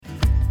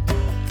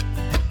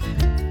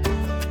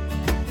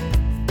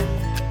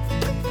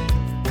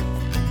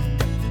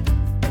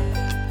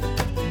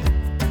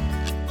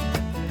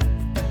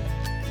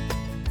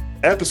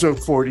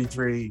Episode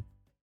 43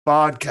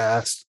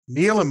 podcast.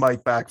 Neil and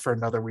Mike back for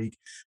another week.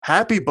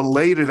 Happy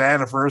belated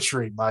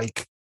anniversary,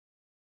 Mike.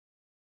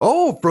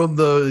 Oh, from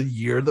the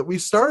year that we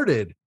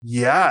started.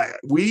 Yeah,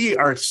 we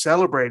are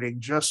celebrating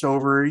just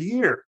over a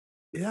year.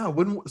 Yeah, it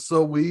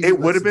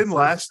would have been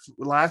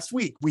last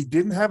week. We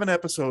didn't have an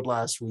episode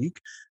last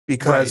week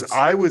because Right.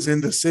 I was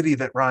in the city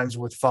that rhymes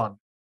with fun.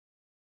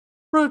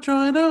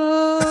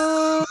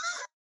 Regina.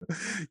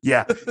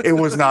 Yeah, it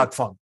was not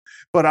fun.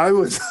 But I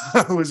was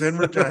in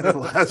Regina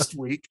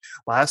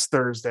last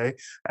Thursday,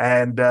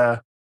 and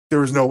there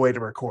was no way to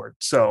record.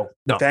 So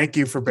Thank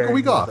you for bearing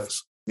with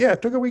us. Yeah,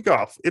 took a week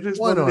off. It is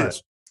what it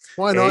is.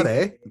 Why not,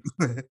 eh?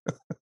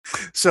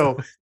 So,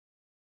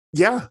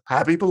 yeah,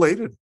 happy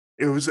belated.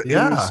 It was.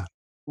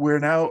 We're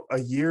now a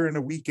year and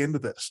a week into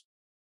this.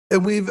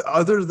 And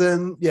other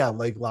than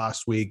like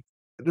last week,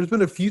 there's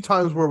been a few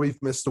times where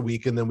we've missed a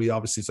week, and then we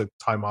obviously took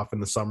time off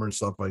in the summer and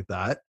stuff like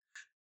that.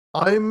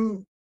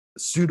 I'm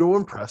pseudo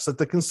impressed at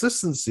the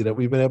consistency that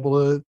we've been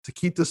able to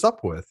keep this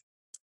up with.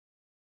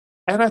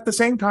 And at the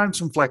same time,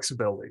 some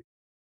flexibility.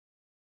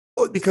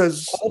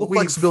 Because all the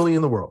flexibility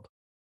in the world.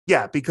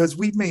 Yeah, because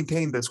we've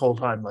maintained this whole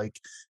time, like,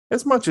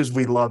 as much as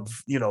we love,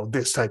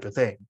 this type of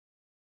thing,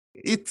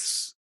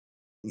 it's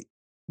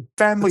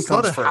family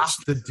comes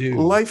first.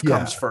 Life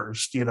comes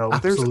first, Absolutely.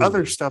 There's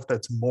other stuff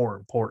that's more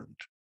important.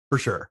 For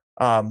sure.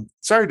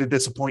 Sorry to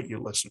disappoint you,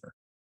 listener.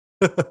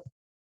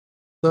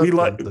 We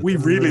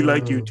really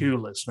like you too,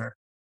 listener.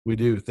 We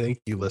do.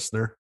 Thank you,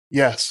 listener.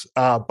 Yes,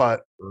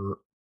 but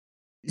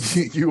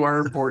you are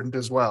important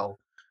as well.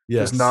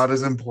 Yes. Just not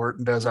as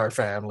important as our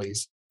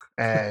families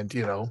and,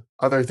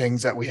 other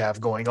things that we have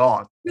going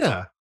on.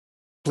 Yeah.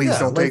 Please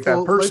don't take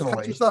that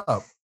personally.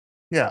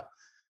 Yeah.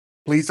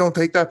 Please don't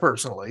take that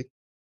personally.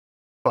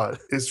 But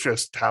it's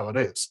just how it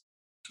is.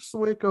 Just the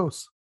way it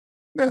goes.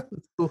 Yeah.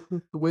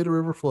 The way the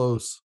river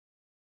flows.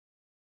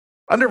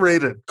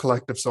 Underrated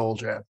Collective Soul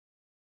Jam.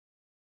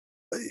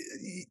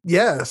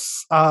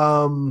 Yes.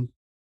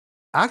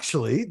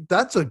 Actually,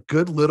 that's a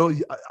good little.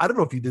 I don't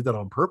know if you did that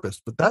on purpose,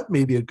 but that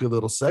may be a good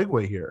little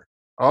segue here.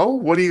 Oh,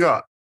 what do you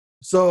got?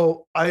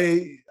 So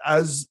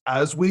as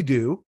we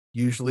do,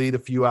 usually a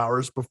few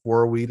hours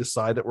before we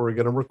decide that we're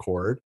going to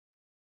record,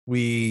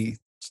 we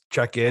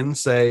check in,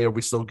 say, are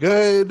we still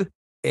good?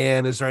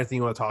 And is there anything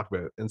you want to talk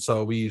about? And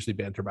so we usually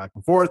banter back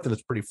and forth, and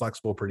it's pretty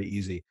flexible, pretty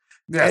easy.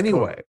 Yeah,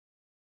 anyway,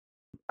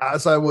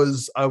 as I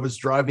was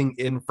driving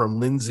in from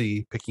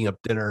Lindsay picking up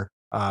dinner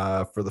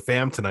for the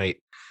fam tonight,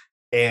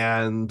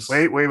 and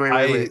wait.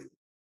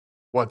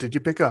 What did you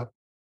pick up?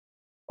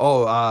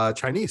 Oh,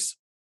 Chinese.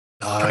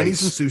 Nice.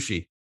 Chinese and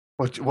sushi.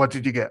 What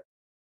did you get?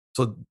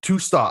 So 2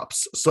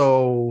 stops.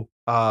 So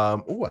I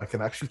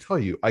can actually tell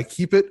you. I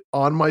keep it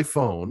on my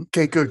phone.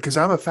 Okay, good, because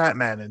I'm a fat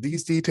man and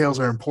these details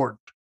are important.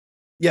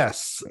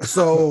 Yes.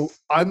 So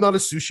I'm not a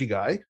sushi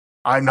guy.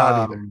 I'm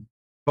not either.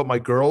 But my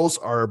girls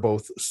are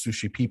both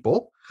sushi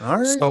people. All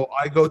right. So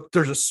I go,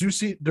 there's a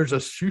sushi. There's a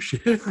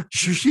sushis,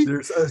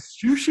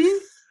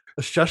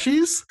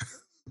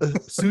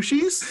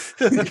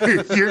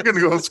 You're going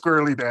to go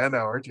squirrely Dan now,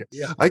 aren't you?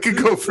 Yeah. I could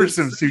go for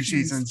some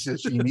sushis and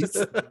sashimis.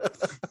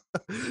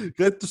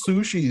 Get the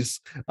sushis.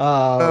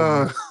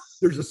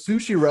 There's a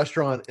sushi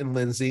restaurant in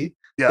Lindsay.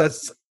 Yeah.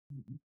 That's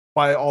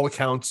by all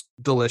accounts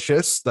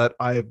delicious that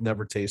I have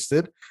never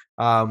tasted.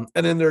 And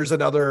then there's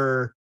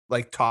another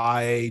like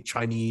Thai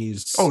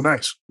Chinese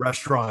nice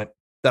restaurant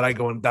that I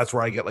go and that's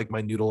where I get like my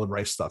noodle and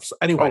rice stuff. So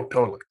anyway,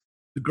 totally.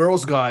 The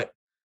girls got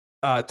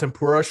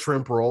tempura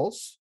shrimp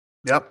rolls.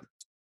 Yep.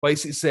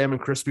 Spicy salmon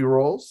crispy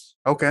rolls.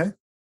 Okay.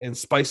 And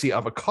spicy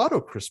avocado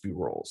crispy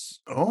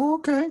rolls.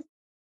 Okay.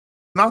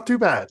 Not too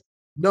bad.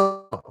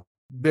 No.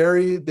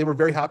 They were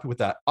very happy with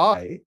that.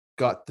 I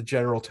got the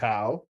General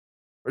Tao.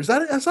 Or is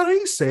that how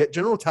you say it?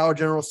 General Tao or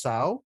General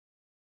Tso?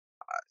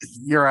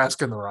 You're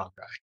asking the wrong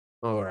guy.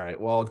 All right.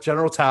 Well,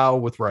 General Tao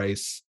with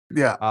rice.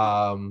 Yeah.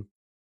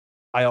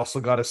 I also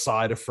got a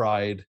side of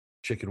fried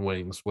chicken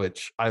wings,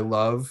 which I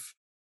love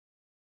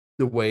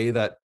the way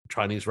that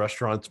Chinese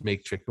restaurants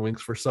make chicken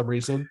wings for some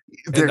reason.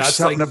 There's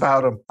something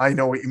about them. I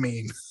know what you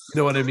mean. You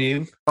know what I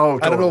mean? Oh,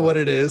 totally. I don't know what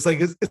it is.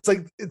 Like it's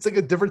like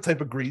a different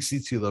type of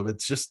greasy to them.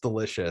 It's just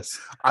delicious.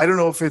 I don't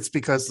know if it's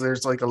because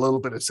there's like a little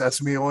bit of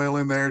sesame oil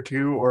in there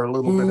too, or a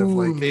little bit of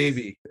like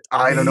maybe.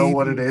 I don't know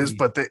what it is,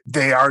 but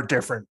they are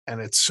different, and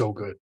it's so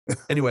good.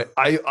 Anyway,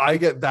 I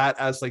get that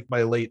as like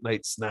my late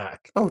night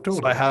snack. Oh,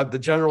 totally. So I have the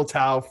General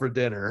Tao for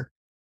dinner,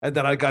 and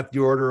then I got the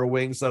order of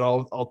wings that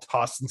I'll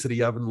toss into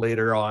the oven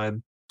later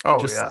on.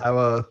 Just have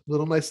a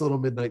nice little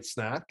midnight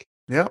snack.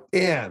 Yeah.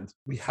 And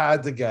we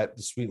had to get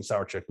the sweet and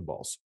sour chicken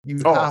balls. You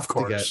have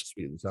to get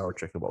sweet and sour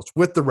chicken balls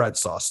with the red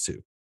sauce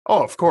too.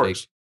 Oh, of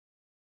course.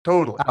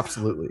 Totally.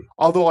 Absolutely.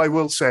 Although I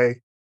will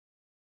say,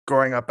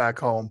 growing up back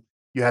home,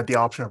 you had the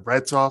option of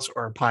red sauce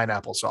or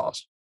pineapple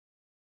sauce.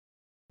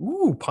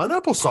 Ooh,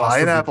 pineapple sauce.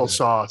 Pineapple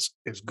sauce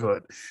is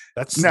good.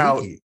 That's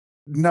sneaky.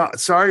 Now,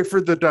 sorry for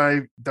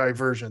the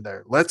diversion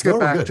there. Let's get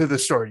back to the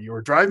story. You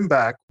were driving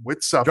back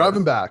with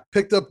supper.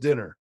 Picked up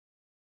dinner.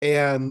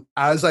 And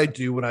as I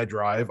do when I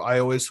drive, I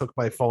always hook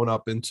my phone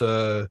up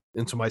into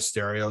my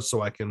stereo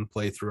so I can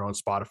play through on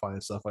Spotify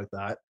and stuff like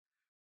that.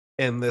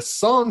 And this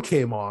song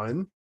came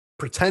on,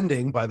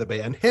 Pretending by the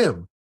band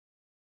Him,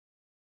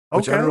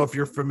 which I don't know if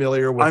you're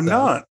familiar with. I'm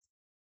not.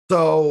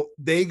 So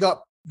they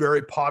got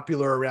very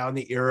popular around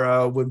the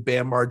era when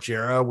Bam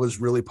Margera was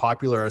really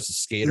popular as a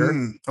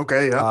skater.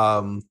 Okay,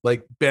 yeah.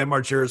 Like Bam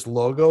Margera's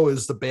logo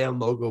is the band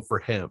logo for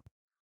Him.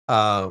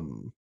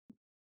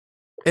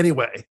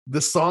 Anyway,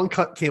 the song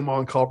came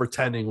on called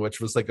Pretending, which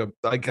was like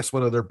I guess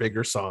one of their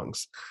bigger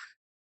songs.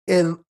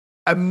 And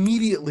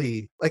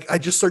immediately, like I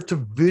just start to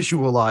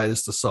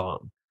visualize the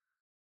song.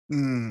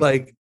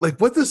 Like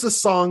what does the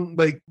song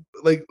like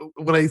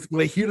when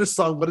I hear the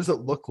song, what does it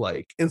look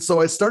like? And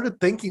so I started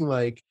thinking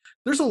like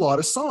there's a lot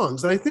of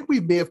songs, and I think we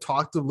may have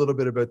talked a little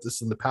bit about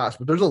this in the past,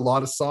 but there's a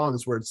lot of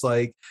songs where it's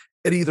like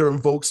it either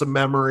invokes a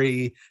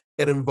memory,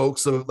 it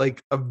invokes a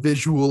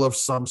visual of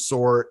some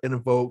sort, it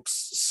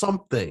invokes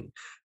something.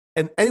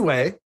 And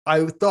anyway,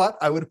 I thought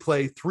I would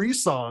play 3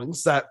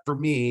 songs that for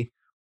me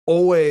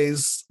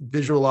always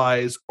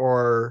visualize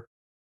or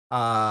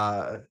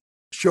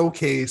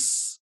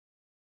showcase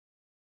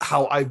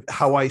how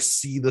I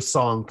see the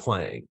song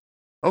playing.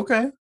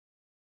 Okay.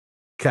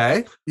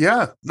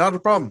 Yeah, not a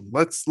problem.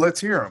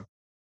 Let's hear them.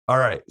 All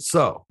right.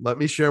 So let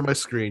me share my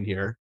screen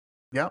here.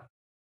 Yeah.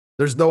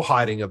 There's no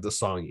hiding of the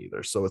song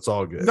either, so it's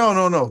all good.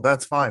 No,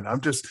 that's fine.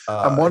 I'm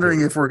wondering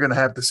if we're gonna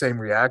have the same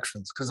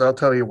reactions, because I'll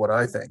tell you what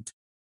I think.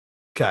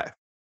 Okay.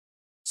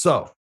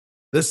 So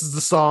this is the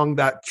song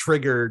that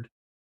triggered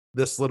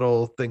this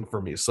little thing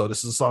for me. So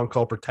this is a song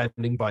called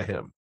Pretending by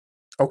Him.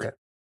 Okay.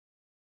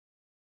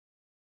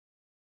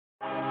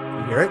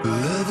 You hear it?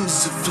 Love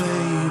is a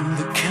flame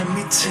that can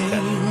be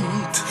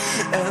tamed,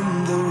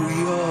 and though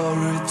we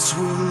are its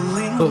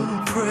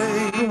willing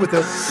prey,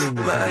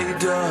 my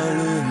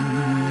darling,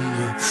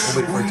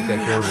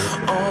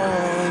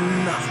 are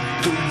not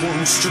the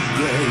ones to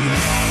blame.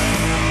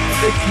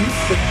 They keep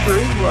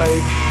picturing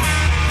like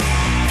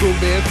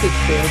romantic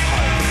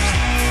vampires.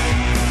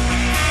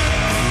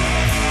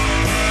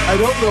 I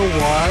don't know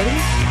why.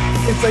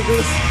 It's like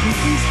a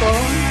spooky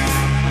song,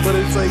 but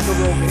it's like a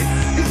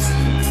romantic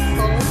song.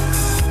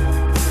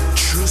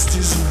 Trust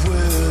is a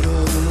word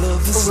of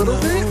love is a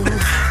little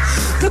bit.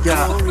 The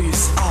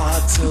glorious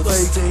art of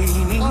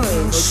staining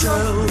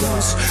shells.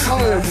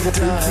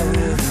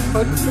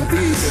 But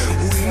we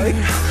are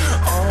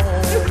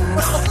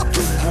not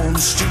the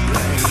ones to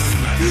blame.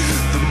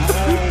 The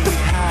more we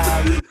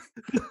have.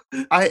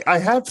 I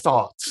have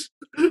thoughts.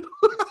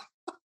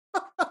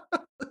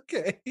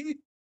 Okay.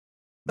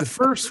 The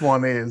first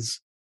one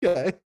is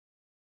okay.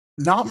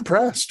 Not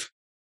impressed.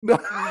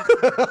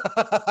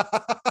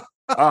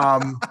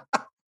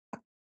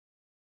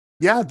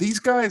 Yeah, these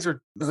guys are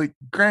like,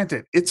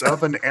 granted, it's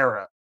of an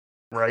era,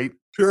 right?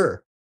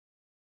 Sure.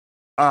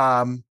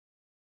 But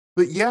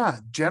yeah,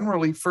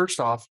 generally, first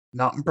off,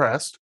 not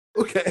impressed.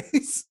 Okay.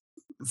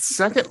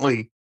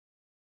 Secondly,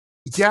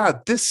 yeah,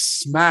 this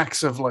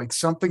smacks of like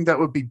something that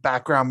would be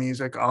background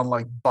music on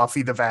like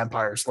Buffy the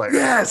Vampire Slayer.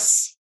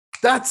 Yes,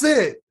 that's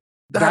it.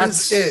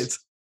 That's it.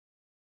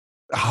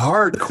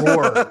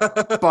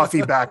 Hardcore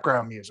Buffy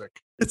background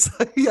music. It's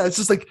like, yeah, it's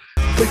just like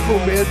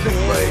romantic,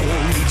 like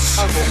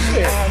I'm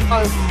okay,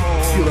 I'm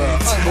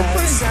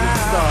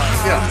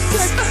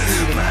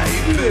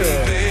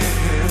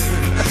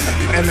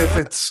and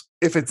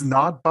if it's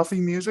not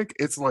Buffy music,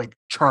 it's like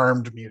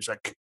Charmed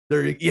music.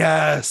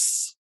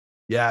 Yes,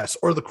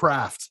 or The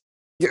Craft.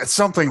 Yeah,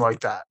 something like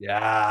that.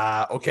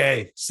 Yeah.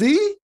 Okay.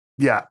 See?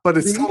 Yeah, but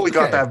it's totally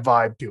got that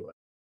vibe to it.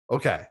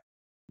 Okay.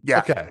 Yeah.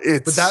 Okay.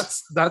 But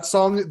that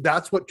song,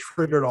 that's what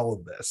triggered all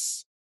of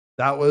this.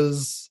 That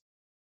was.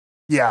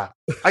 Yeah,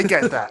 I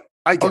get that.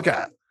 I get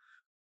that.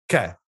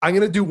 Okay. I'm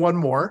going to do one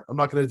more. I'm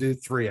not going to do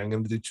 3. I'm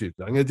going to do 2.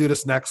 I'm going to do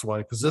this next one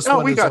because this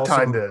one we is got also,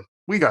 time to.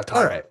 We got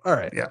time. All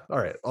right. Yeah. All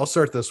right. I'll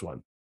start this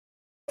one.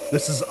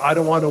 This is I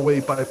Don't Want to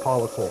Wait by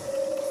Paula Cole.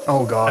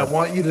 Oh, God. I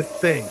want you to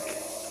think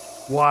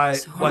why.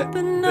 What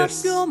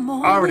this? I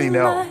already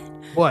know.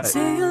 What?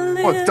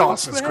 Well, it's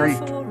Dawson's Creek.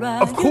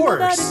 Of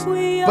course.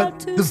 But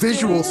the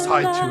visuals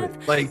tied to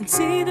it. Like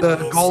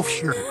the golf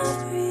shirt,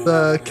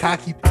 the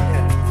khaki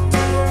pants,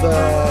 the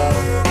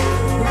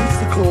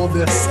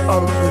whimsicalness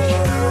of the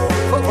show.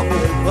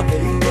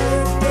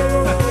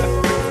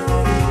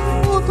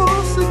 Oh,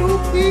 Dawson, oh,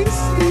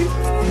 Casey.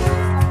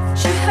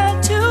 She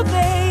had 2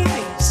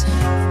 babies.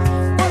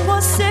 One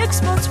was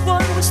 6 months,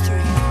 one was 3.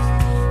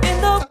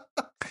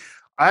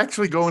 I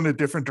actually go in a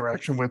different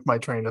direction with my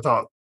train of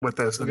thought with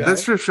this. And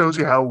this just shows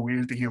you how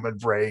weird the human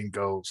brain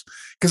goes.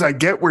 Because I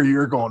get where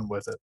you're going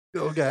with it.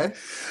 Okay.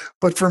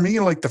 But for me,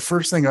 like the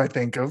first thing I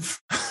think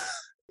of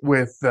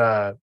with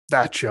that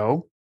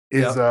show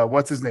is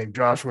what's his name?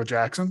 Joshua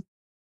Jackson.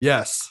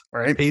 Yes.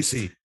 Right.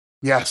 Pacey.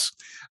 Yes.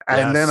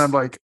 And then I'm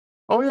like,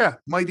 oh yeah,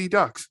 Mighty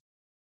Ducks.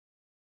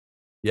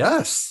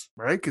 Yes.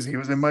 Right? Because he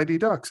was in Mighty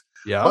Ducks.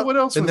 Yeah. Oh, what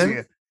else was he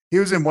in? He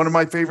was in one of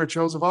my favorite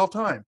shows of all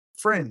time,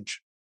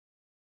 Fringe.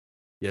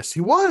 Yes,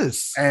 he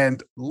was.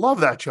 And love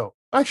that show.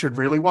 I should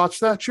really watch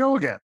that show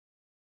again.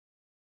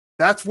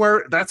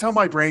 That's how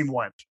my brain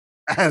went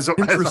as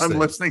I'm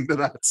listening to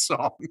that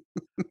song.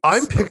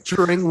 I'm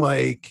picturing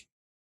like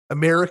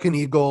American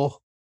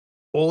Eagle,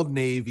 Old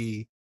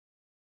Navy,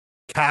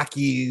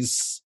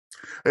 khakis.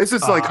 This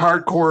is like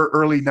hardcore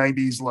early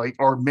 90s, like,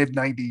 or mid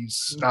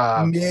 90s,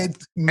 mid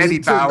Eddie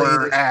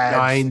Bauer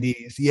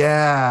 90s.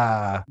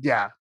 Yeah.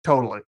 Yeah,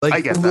 totally. Like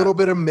I get a little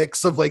bit of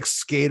mix of like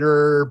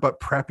skater,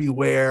 but preppy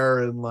wear,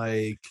 and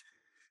like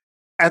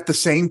at the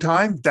same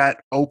time,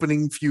 that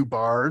opening few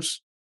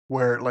bars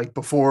where like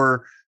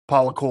before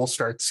Paula Cole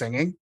starts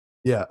singing,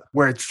 yeah,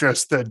 where it's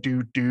just the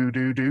do do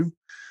do do.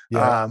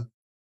 Yeah.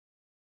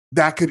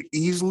 That could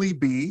easily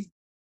be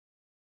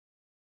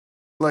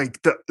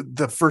like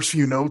the first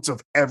few notes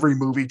of every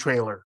movie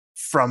trailer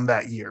from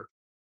that year.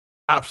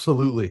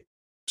 Absolutely.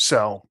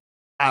 So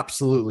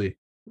absolutely.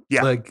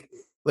 Yeah. Like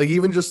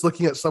even just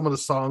looking at some of the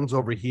songs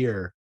over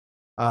here.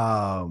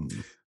 The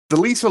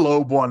Lisa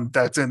Loeb one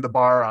that's in the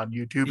bar on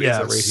YouTube is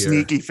a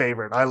sneaky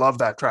favorite. I love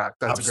that track.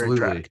 That's absolutely a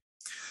great track.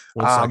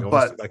 One second,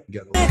 but I can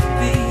get it. I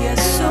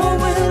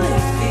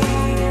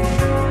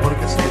want to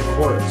get some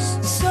chorus.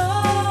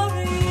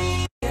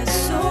 Sorry,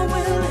 so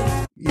will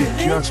it. You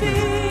just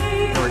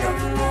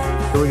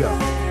here we go.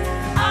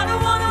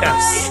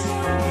 Yes.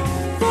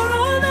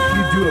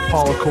 You do it,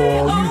 Paula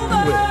Cole. You do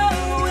it.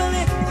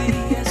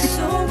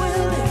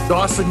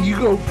 Dawson, you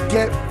go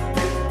get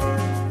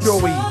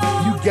Joey.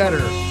 You get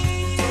her.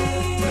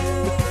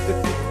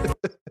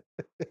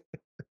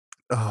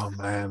 Oh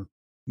man,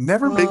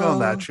 never big on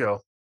that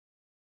show.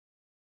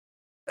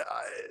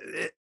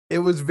 It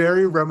was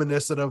very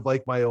reminiscent of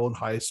like my own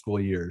high school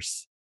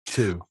years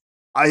too.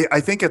 I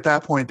think at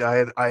that point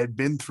I had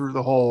been through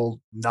the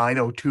whole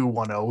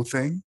 90210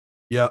 thing.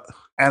 Yeah.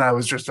 And I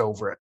was just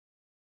over it.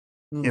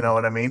 You know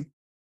what I mean?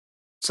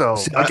 So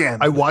again,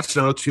 I watched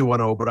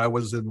 90210, but I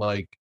was in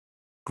like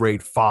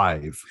grade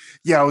 5.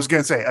 Yeah, I was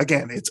gonna say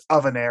again, it's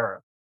of an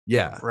era.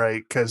 Yeah.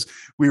 Right. Because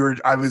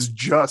I was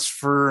just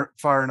far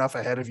enough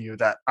ahead of you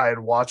that I had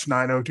watched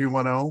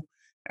 90210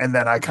 and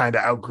then I kind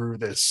of outgrew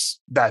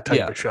that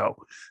type of show.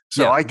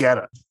 So I get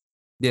it.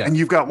 Yeah. And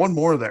you've got one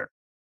more there.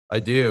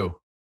 I do.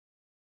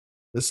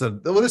 This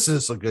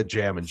is a good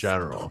jam in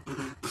general.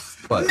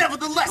 But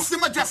nevertheless, in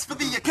my dress for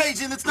the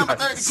occasion, it's number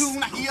 32.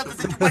 Now here's the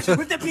situation.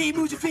 With the P,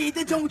 move your feet,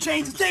 they don't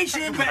change the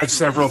station. I have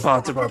several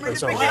thoughts about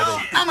this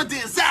already. I'm a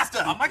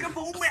disaster. A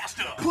microphone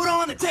master. Put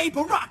on the tape,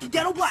 a rock, and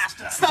get a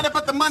blaster. Start up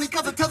at the money,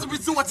 cause it tells the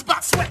resorts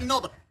about sweating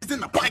all the in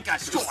the bike guy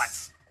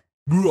shorts.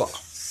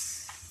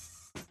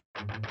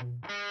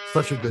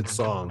 Such a good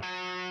song.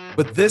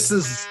 But this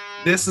is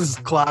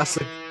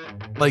classic,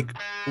 like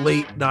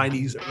late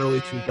 90s,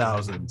 early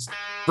 2000s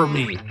for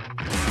me.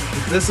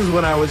 This is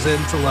when I was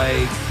into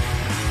like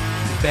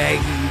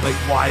baggy, like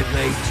wide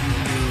leg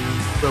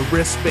jeans, the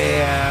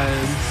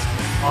wristbands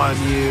on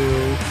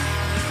you.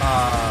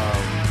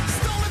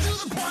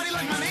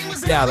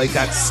 Yeah, like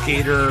that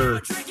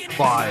skater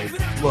vibe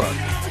look.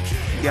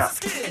 Yeah.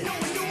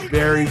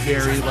 Very,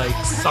 very like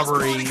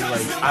summery,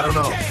 like I don't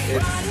know.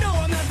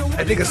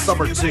 I think it's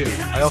summer too.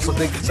 I also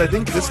think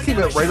this came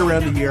out right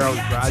around the year I was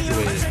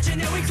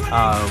graduating.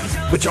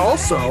 Which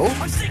also,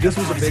 this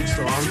was a big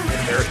song in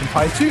American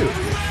Pie 2.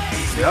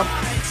 Yep.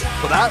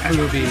 So that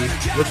movie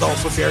was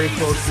also very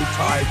closely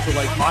tied to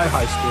like my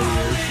high school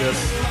years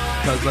just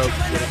because of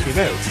when it came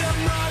out.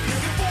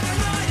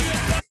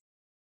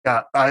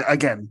 Yeah, I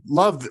again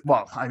love.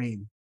 Well, I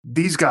mean,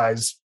 these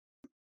guys.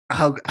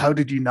 How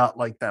did you not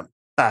like them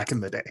back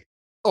in the day?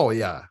 Oh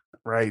yeah,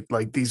 right.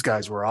 Like these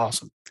guys were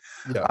awesome.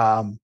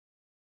 Yeah.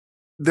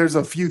 There's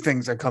a few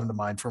things that come to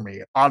mind for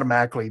me.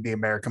 Automatically, the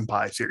American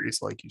Pie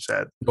series, like you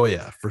said. Oh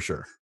yeah, for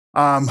sure.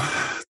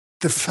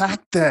 The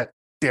fact that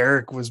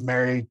Derek was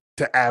married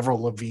to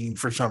Avril Lavigne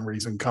for some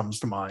reason comes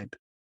to mind.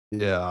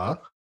 Yeah.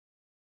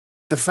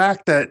 The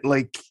fact that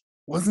like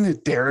wasn't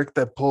it Derek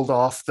that pulled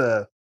off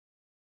the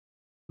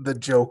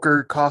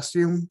Joker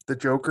costume, the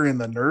Joker in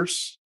the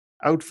nurse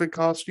outfit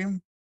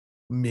costume?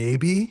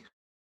 Maybe.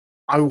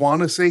 I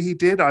want to say he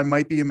did. I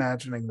might be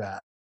imagining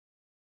that.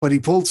 But he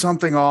pulled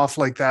something off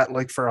like that,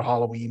 like for a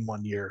Halloween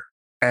one year.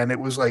 And it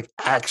was like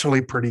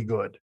actually pretty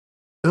good.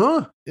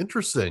 Oh,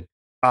 interesting.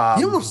 He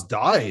almost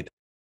died.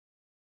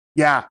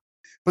 Yeah.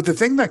 But the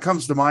thing that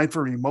comes to mind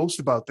for me most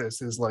about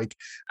this is like,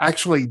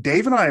 actually,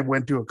 Dave and I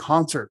went to a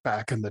concert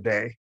back in the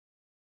day.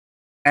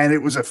 And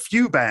it was a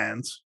few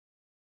bands.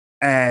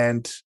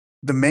 And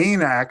the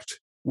main act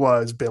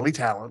was Billy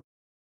Talent.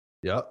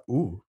 Yeah.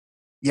 Ooh.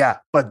 Yeah.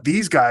 But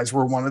these guys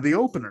were one of the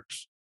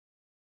openers.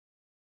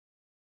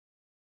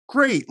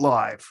 Great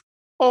live.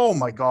 Oh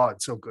my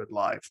God, so good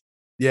live.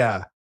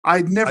 Yeah.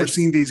 I'd never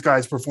seen these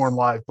guys perform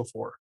live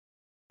before.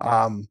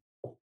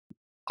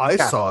 I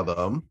saw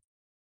them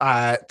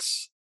at,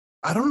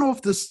 I don't know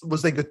if this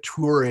was like a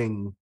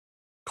touring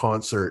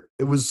concert.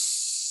 It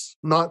was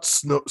not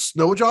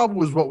Snow Job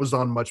was what was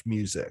on Much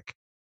Music.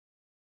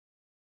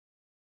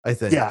 I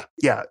think. Yeah.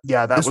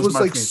 This was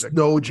Much like Music.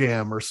 Snow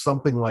Jam or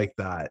something like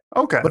that.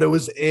 Okay. But it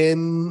was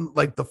in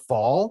like the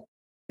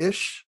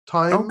fall-ish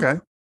time. Okay.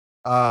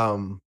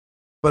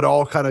 But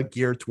all kind of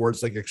geared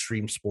towards like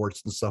extreme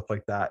sports and stuff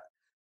like that.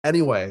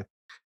 Anyway,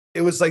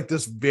 it was like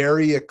this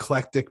very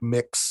eclectic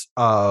mix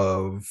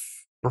of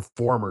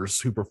performers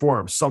who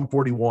performed. Sum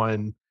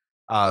 41,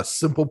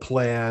 Simple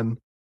Plan,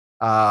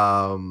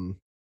 Trouble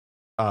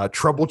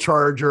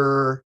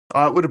Charger.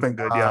 It would have been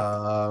good,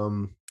 yeah.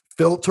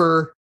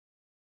 Filter.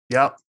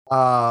 Yep.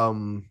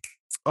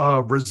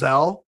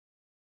 Rizal,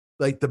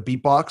 like the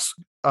beatbox,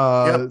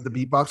 the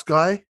beatbox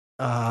guy.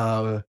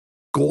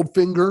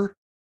 Goldfinger.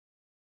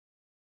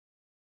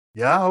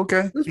 Yeah,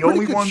 okay. The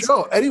only one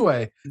show.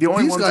 Anyway, the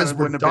only these guys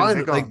were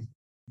dynamite. Like,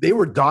 they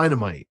were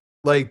dynamite.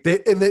 Like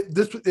this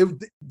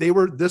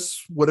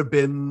would have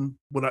been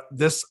when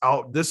this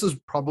is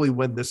probably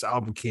when this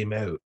album came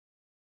out.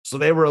 So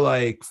they were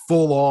like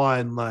full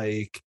on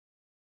like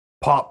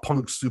pop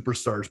punk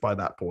superstars by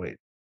that point.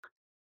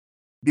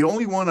 The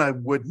only one I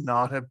would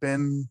not have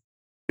been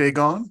big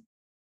on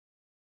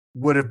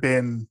would have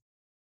been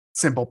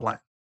Simple Plan.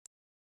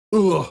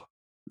 Ugh.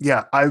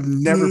 Yeah, I've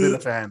never been a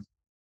fan.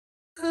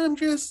 I'm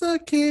just a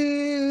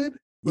kid.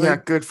 Like, yeah,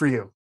 good for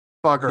you.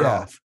 Bugger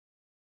off.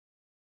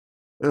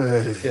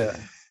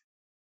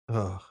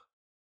 Yeah.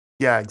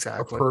 Yeah,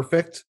 exactly.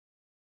 Perfect.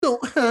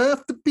 Don't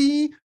have to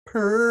be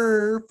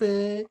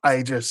perfect.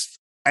 I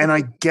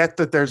get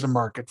that there's a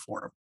market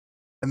for them,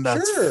 and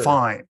that's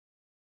fine.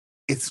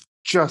 It's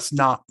just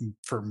not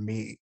for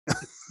me.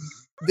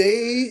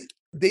 They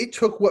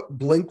took what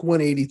Blink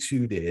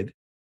 182 did,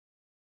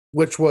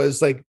 which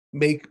was like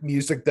make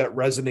music that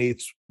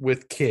resonates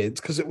with kids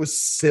because it was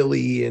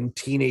silly and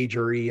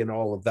teenagery and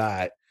all of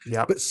that.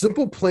 Yeah. But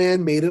Simple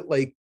Plan made it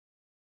like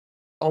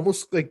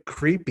almost like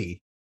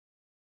creepy.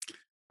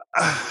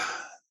 I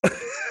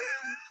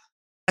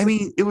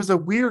mean, it was a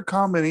weird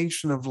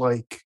combination of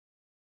like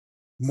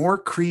more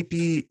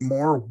creepy,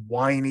 more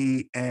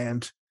whiny,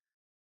 and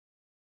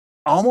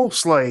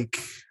almost like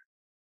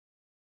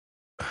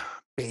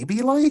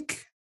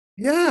baby-like.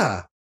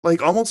 Yeah.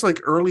 Like almost like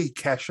early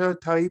Kesha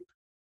type.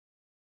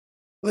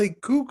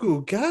 Like Goo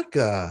Goo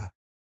Gaga.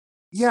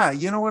 Yeah,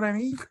 you know what I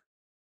mean?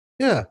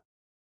 Yeah.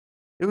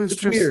 It's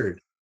just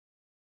weird.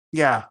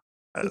 Yeah.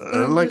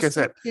 Like I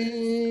said,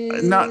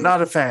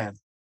 not a fan.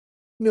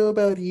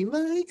 Nobody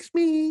likes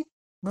me.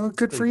 Well,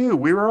 good for you.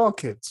 We were all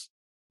kids.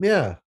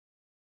 Yeah.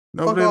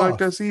 Nobody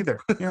liked us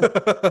either. Yeah.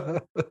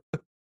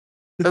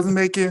 doesn't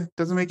make you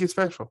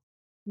special.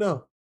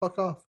 No, fuck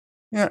off.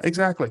 Yeah,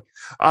 exactly.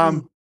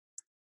 The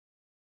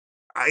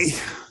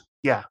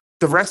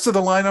rest of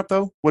the lineup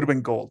though would have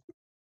been gold.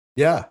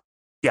 Yeah.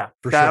 Yeah,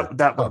 for that sure.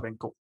 That would have been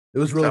cool. It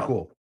was really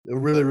cool. A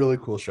really, really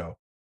cool show.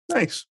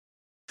 Nice.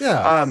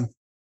 Yeah.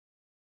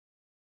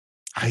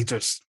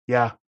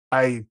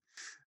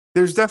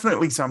 There's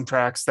definitely some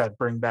tracks that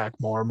bring back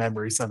more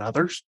memories than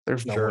others.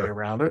 There's no way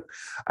around it.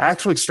 I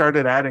actually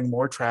started adding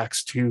more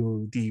tracks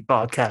to the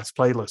podcast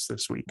playlist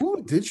this week.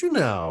 Ooh, did you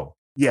now?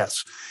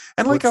 Yes.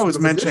 And like I was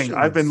mentioning,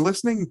 I've been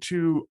listening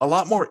to a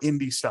lot more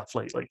indie stuff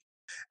lately.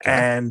 Okay.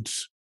 And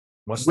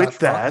with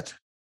that,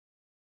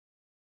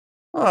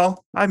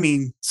 well, I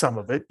mean, some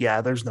of it,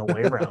 yeah, there's no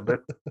way around it.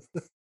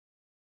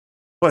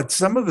 But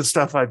some of the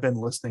stuff I've been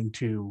listening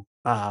to,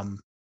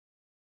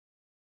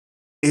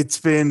 it's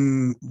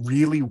been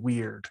really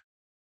weird.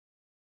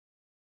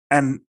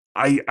 And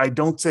I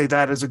don't say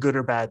that as a good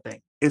or bad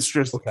thing. It's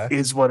just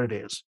is what it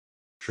is.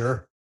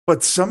 Sure.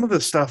 But some of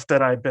the stuff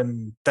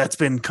that's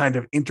been kind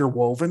of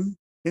interwoven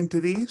into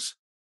these,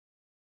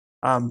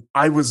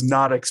 I was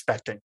not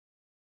expecting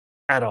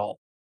at all.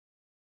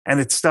 And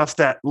it's stuff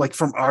that like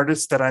from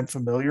artists that I'm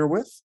familiar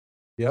with.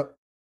 Yep.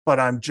 But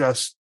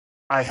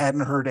I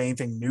hadn't heard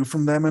anything new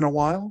from them in a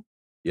while.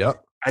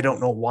 Yep. I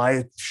don't know why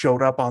it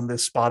showed up on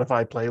this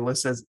Spotify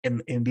playlist as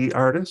an indie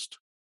artist.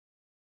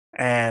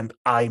 And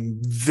I'm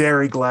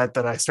very glad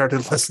that I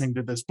started listening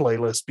to this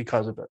playlist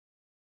because of it.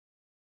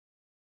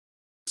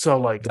 So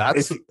like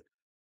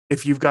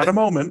if you've got a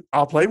moment,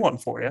 I'll play one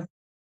for you.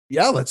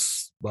 Yeah,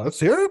 let's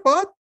hear it,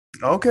 bud.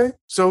 Okay.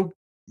 So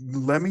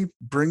let me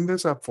bring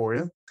this up for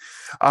you.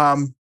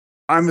 I'm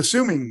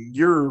assuming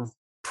you're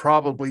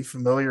probably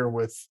familiar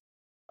with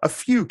a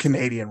few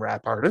Canadian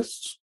rap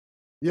artists.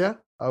 Yeah.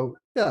 Oh,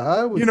 yeah.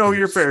 I would. You know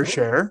your fair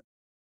share,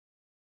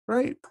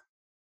 right?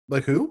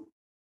 Like who?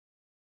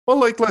 Well,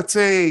 like let's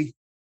say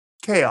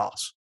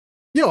Chaos.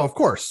 Yeah, of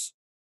course.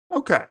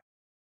 Okay.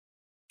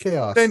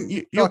 Chaos. Then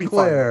you'll be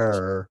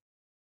fine.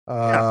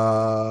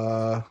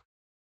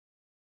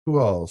 Who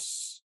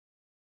else?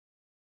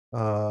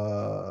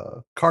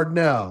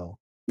 Cardinal.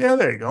 Yeah,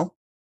 there you go.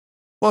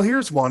 Well,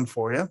 here's one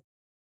for you.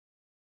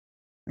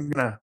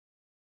 I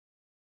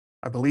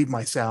believe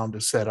my sound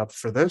is set up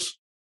for this.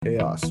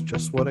 Chaos,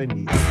 just what I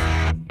need.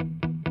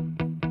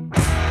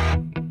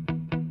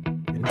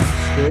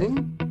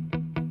 Interesting.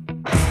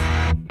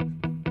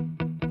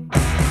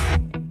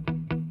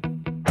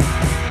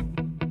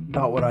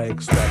 Not what I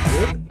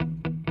expected.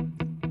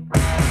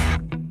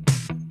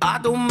 I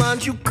don't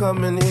mind you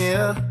coming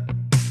here.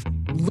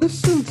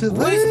 Listen to this.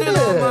 Wasting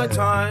all my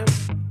time.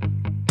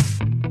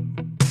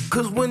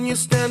 Cause when you're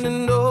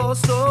standing oh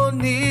so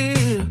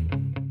near,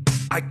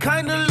 I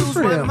kinda lose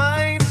my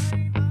mind.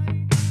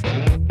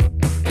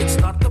 It's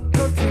not the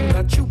perfume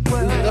that you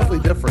wear.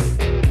 definitely different.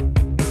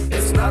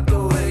 It's not the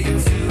way you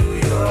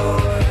view your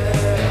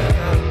hair.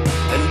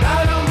 And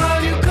I don't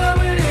mind you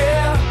coming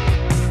here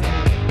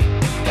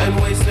and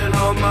wasting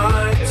all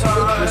my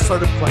time. I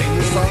started playing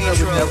this song, I would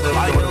never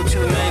I know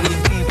too many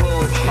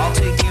people. I'll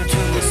take you to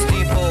the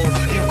steeple.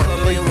 You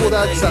come in well,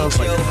 that sounds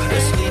like you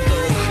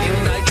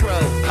nitro.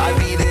 I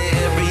beat it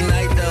every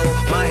night though.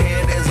 My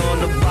head is on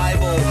the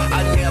Bible.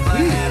 I never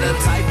had a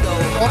type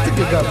though. I'll have to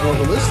give that more of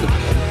a listen.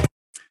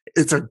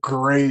 It's a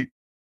great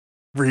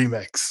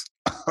remix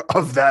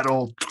of that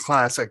old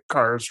classic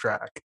Cars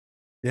track.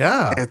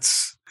 Yeah.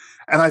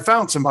 And I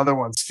found some other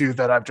ones too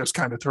that I've just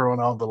kind of thrown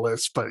on the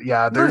list. But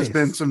yeah, there's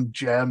been some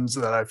gems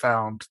that I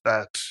found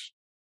that.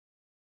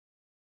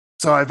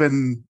 So I've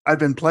been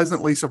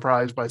pleasantly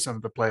surprised by some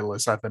of the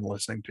playlists I've been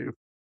listening to.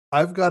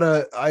 I've got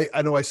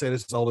I know I say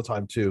this all the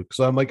time too, because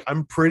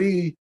I'm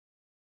pretty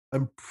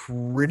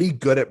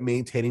good at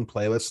maintaining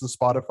playlists in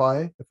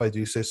Spotify, if I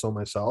do say so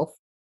myself.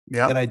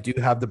 Yeah. And I do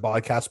have the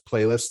podcast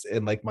playlist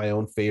in like my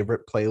own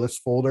favorite playlist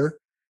folder.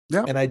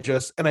 Yeah. And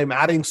I'm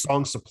adding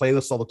songs to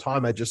playlists all the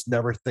time. I just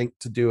never think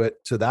to do it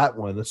to that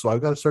one. So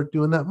I've got to start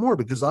doing that more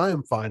because I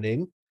am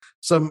finding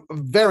some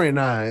very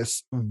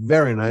nice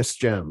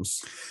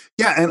gems.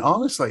 Yeah. And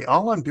honestly,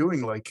 all I'm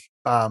doing, like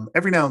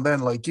every now and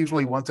then, like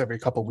usually once every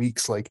couple of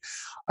weeks, like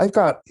I've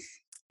got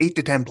 8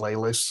 to 10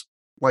 playlists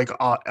like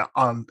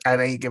on at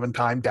any given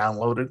time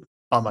downloaded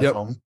on my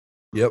phone.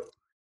 Yep.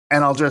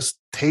 And I'll just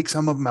take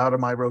some of them out of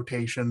my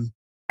rotation,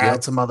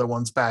 add some other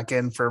ones back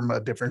in from a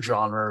different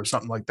genre or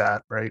something like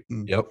that, right?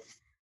 And,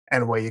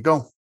 and away you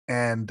go.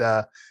 And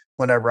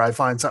whenever I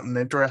find something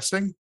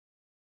interesting,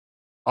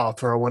 I'll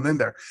throw one in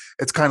there.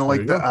 It's kind of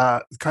like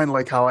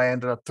how I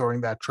ended up throwing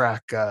that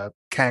track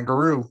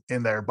 "Kangaroo"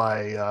 in there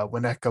by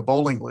Winnetka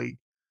Bowling League.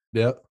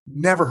 Yep.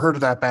 Never heard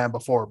of that band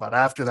before, but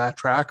after that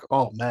track,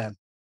 oh man,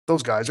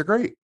 those guys are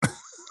great.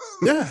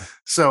 Yeah.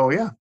 So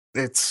yeah,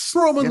 it's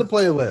throw them on the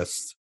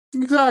playlist.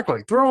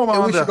 Exactly. Throw them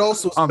on.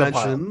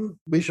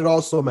 We should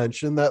also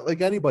mention that like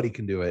anybody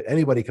can do it.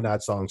 Anybody can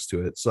add songs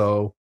to it.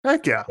 So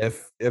heck yeah.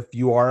 If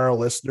you are a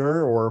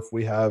listener, or if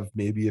we have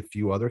maybe a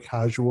few other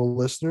casual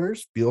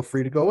listeners, feel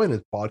free to go in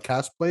his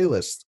podcast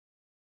playlist.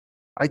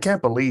 I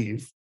can't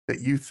believe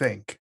that you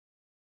think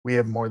we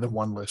have more than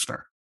one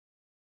listener.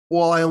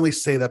 Well, I only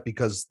say that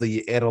because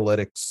the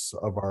analytics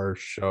of our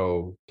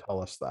show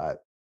tell us that.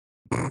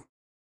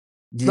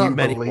 Not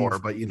many more,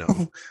 but you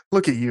know.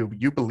 Look at you.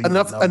 You believe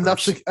enough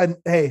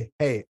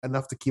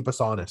to keep us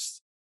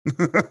honest.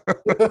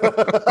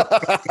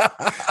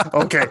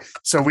 Okay,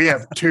 so we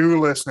have 2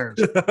 listeners.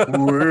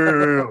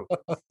 Woo.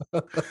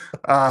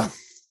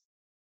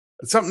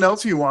 Something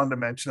else you wanted to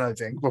mention, I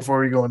think, before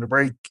we go into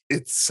break.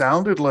 It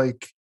sounded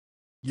like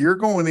you're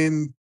going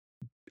in,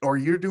 or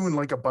you're doing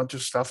like a bunch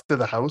of stuff to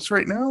the house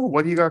right now.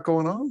 What do you got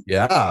going on?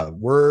 Yeah,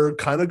 we're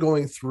kind of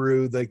going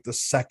through like the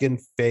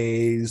second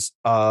phase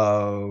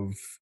of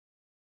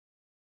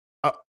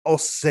I'll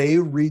say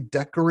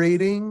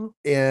redecorating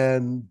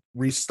and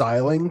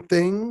restyling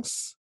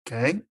things.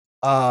 Okay.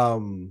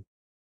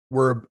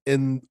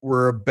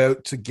 We're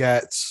about to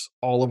get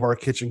all of our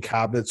kitchen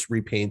cabinets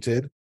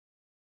repainted.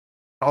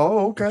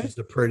 Oh, okay. Which is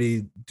a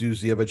pretty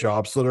doozy of a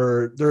job.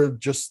 So they're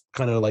just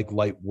kind of like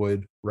light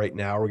wood right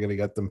now. We're gonna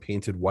get them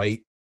painted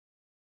white.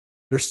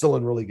 They're still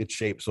in really good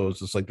shape, so it's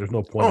just like there's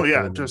no point. Oh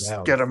yeah, just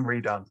get them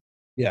redone.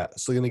 Yeah,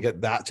 so gonna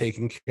get that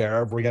taken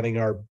care of. We're getting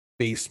our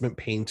basement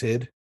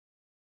painted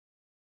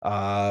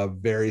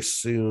very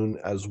soon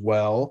as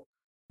well.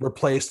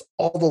 Replaced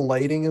all the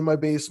lighting in my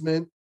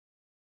basement.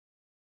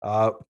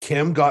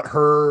 Kim got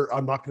her,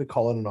 I'm not going to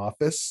call it an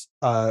office,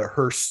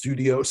 her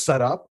studio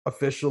set up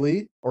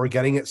officially, or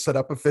getting it set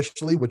up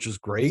officially, which is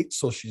great.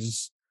 So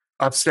she's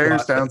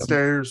upstairs,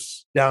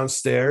 downstairs.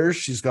 Downstairs,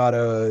 she's got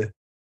a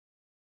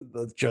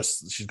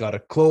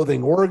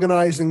clothing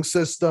organizing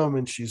system,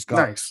 and she's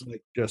got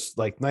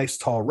nice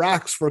tall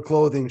racks for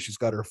clothing. She's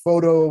got her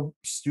photo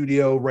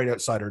studio right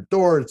outside her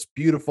door. It's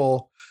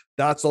beautiful.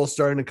 That's all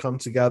starting to come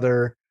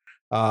together.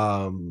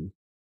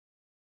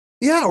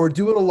 Yeah, we're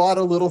doing a lot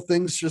of little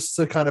things just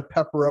to kind of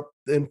pepper up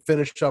and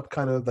finish up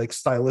kind of like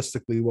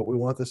stylistically what we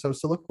want this house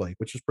to look like,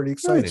 which is pretty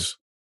exciting. Nice.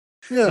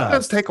 Yeah. It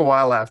does take a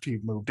while after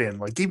you've moved in.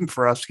 Like even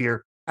for us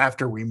here,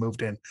 after we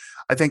moved in,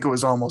 I think it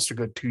was almost a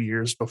good 2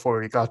 years before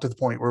we got to the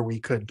point where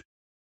we could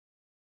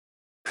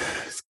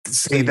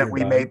say that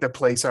we made the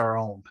place our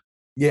own.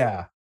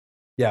 Yeah.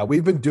 Yeah,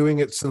 we've been doing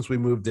it since we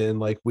moved in.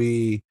 Like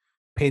we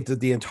painted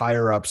the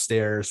entire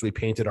upstairs. We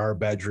painted our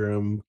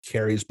bedroom,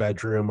 Carrie's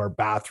bedroom, our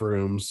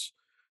bathrooms.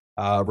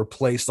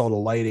 Replaced all the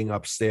lighting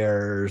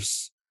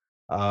upstairs.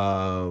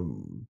 Yeah,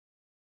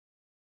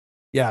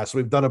 so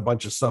we've done a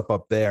bunch of stuff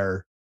up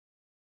there.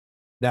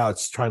 Now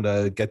it's trying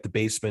to get the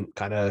basement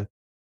kind of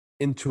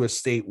into a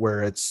state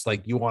where it's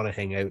like you want to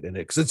hang out in it,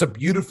 because it's a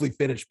beautifully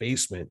finished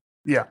basement.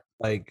 Yeah,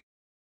 like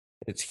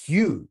it's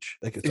huge.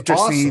 Like it's it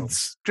just awesome.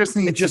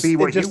 needs to be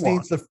what you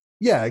want.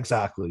 Yeah,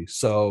 exactly.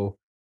 So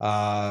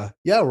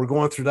yeah, we're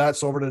going through that.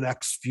 So over the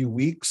next few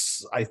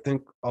weeks, I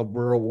think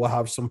we'll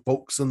have some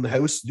folks in the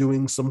house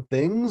doing some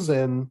things,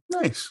 and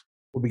nice.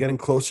 we'll be getting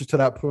closer to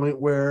that point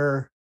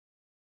where,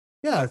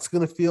 yeah, it's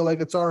gonna feel like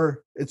it's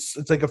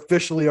like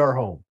officially our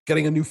home.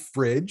 Getting a new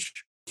fridge,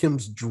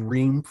 Kim's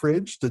dream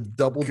fridge, the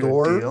double Good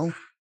door deal.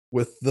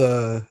 with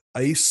the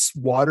ice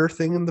water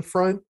thing in the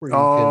front. Where you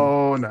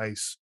Oh,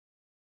 nice.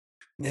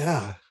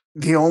 yeah.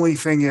 The only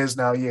thing is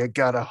now you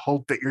gotta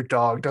hope that your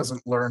dog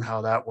doesn't learn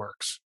how that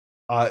works.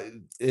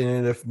 And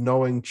if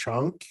knowing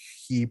Chunk,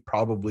 he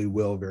probably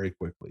will very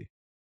quickly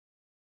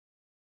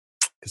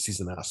because he's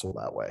an asshole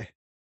that way.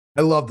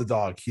 I love the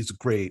dog. He's a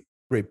great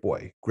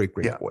boy. Great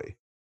Yeah. boy.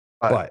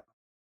 But But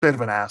bit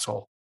of an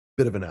asshole.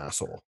 bit of an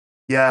asshole.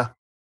 Yeah.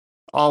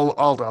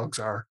 All dogs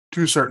are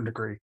to a certain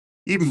degree.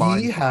 Even He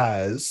mine.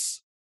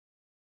 has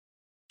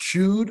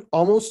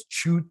almost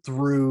chewed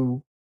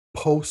through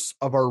posts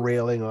of our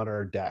railing on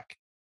our deck.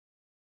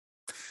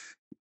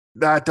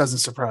 That doesn't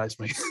surprise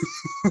me.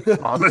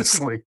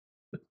 Honestly.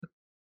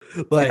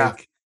 Like, Yeah.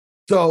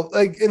 so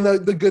like, and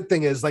the good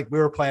thing is, like, we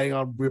were planning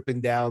on ripping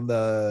down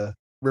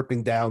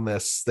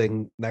this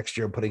thing next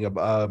year and putting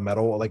a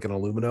metal, like an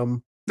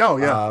aluminum No,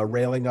 yeah.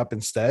 railing up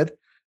instead.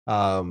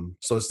 So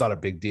it's not a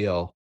big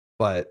deal,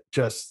 but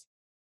just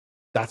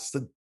that's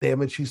the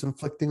damage he's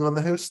inflicting on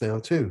the house now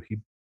too. He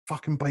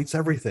fucking bites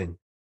everything.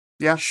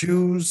 Yeah.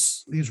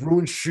 Shoes. He's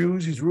ruined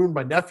shoes. He's ruined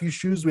my nephew's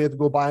shoes. We had to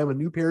go buy him a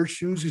new pair of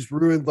shoes. He's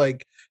ruined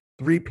like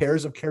 3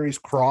 pairs of Carrie's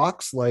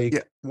Crocs. Like,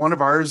 Yeah. One of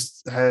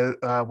ours had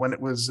when it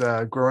was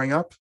growing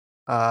up,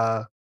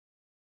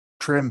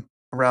 trim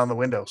around the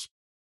windows.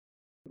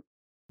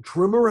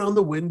 trim around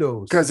the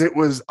windows. Because it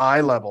was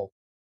eye level.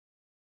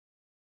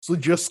 So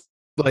just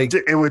like,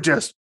 It would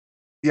just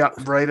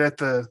right at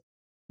the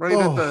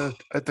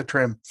at the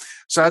trim.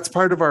 So that's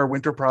part of our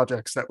winter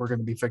projects that we're going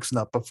to be fixing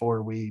up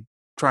before we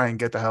try and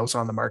get the house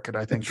on the market,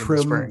 I think, in the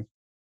spring.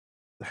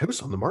 the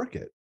house on the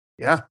market.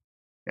 Yeah.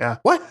 Yeah.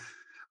 What?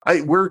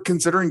 We're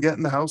considering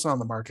getting the house on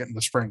the market in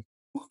the spring.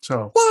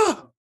 So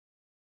What?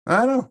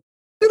 I know.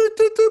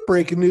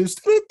 Breaking news.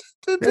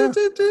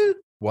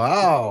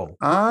 Wow.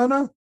 I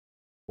know.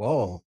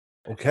 Whoa.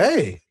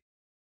 Okay.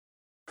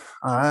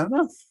 I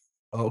know.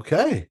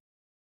 Okay.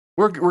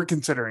 We're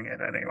considering it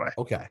anyway.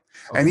 Okay.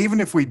 And even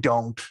if we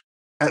don't,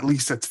 at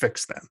least it's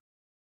fixed then.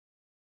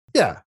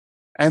 Yeah.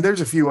 And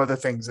there's a few other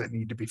things that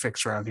need to be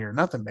fixed around here.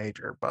 Nothing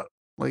major, but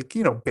like,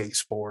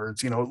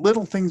 baseboards,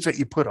 little things that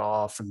you put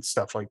off and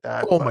stuff like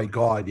that. Oh my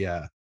God.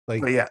 Yeah.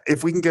 Like, But yeah,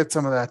 if we can get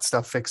some of that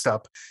stuff fixed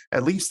up,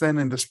 at least then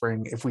in the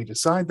spring, if we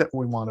decide that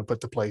we want to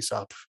put the place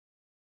up,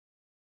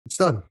 it's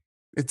done.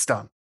 it's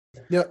done.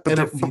 Yeah. But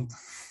And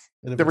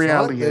the if it's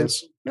reality not, then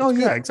is, oh it's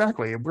yeah, good.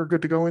 exactly. We're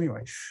good to go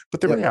anyway.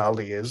 But the Yep.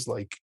 reality is,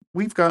 like,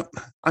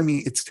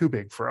 it's too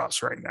big for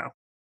us right now.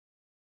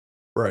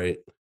 Right.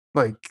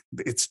 Like,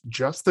 it's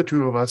just the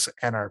two of us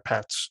and our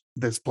pets.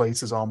 This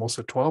place is almost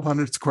a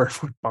 1,200 square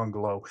foot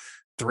bungalow,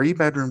 3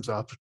 bedrooms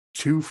up,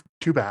 two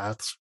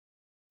baths,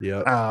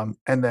 Yeah.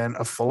 and then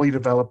a fully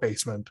developed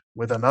basement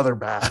with another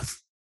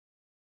bath.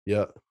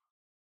 Yeah.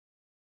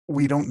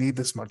 We don't need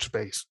this much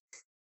space.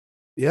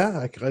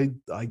 Yeah.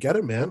 I get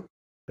it, man.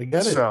 I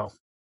get it. So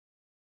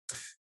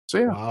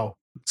yeah. Wow.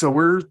 So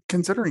we're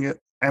considering it,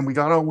 and we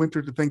got all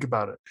winter to think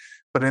about it.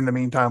 But in the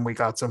meantime, we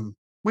got some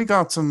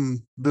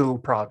little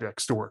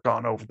projects to work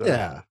on over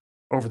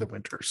the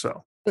winter.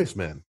 So Nice,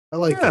 man. I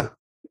like yeah, it.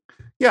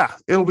 yeah,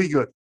 it'll be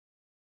good.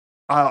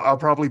 I'll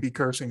probably be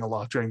cursing a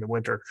lot during the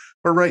winter,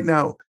 but right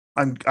now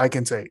I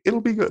can say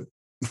it'll be good.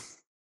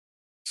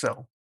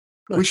 So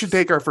we should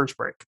Nice. take our first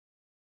break.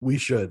 We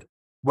should.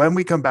 When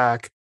we come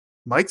back,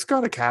 Mike's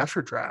got a cash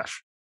or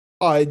trash,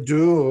 I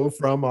do,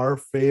 from our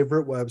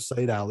favorite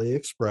website,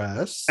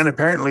 AliExpress. and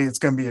apparently it's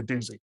going to be a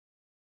doozy.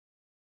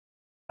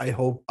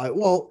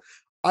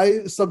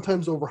 I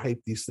sometimes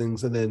overhype these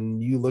things, and then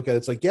you look at it,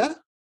 it's like, yeah,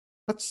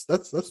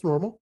 that's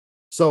normal.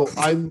 So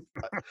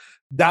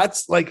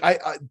that's like,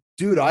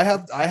 dude, I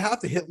have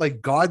to hit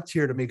like God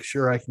tier to make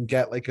sure I can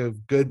get like a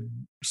good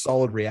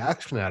solid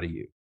reaction out of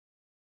you.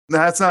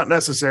 That's not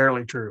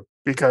necessarily true,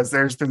 because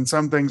there's been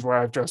some things where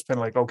I've just been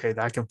like, okay,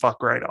 that can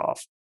fuck right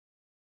off.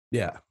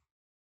 Yeah.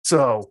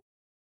 So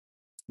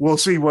we'll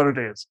see what it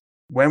is.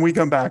 When we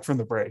come back from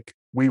the break,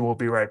 we will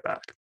be right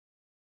back.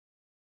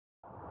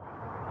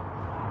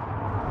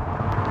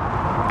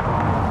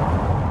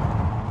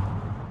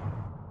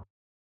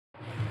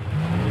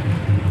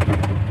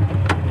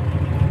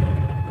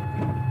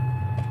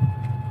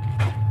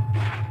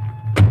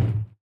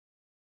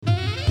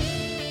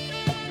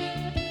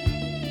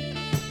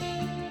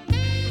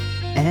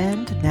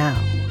 And now,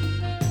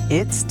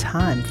 it's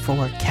time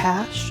for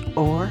Cash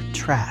or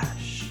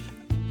Trash.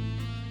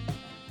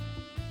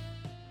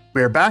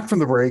 We are back from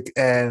the break,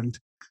 and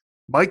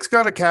Mike's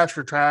got a cash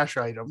or trash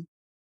item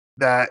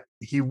that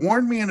he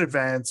warned me in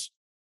advance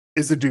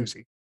is a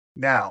doozy.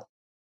 Now,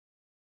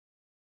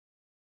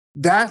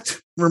 that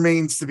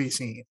remains to be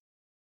seen.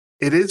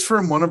 It is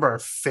from one of our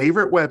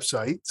favorite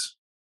websites,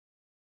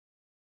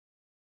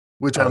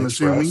 which I'm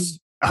assuming, AliExpress.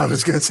 I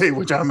was going to say,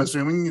 which I'm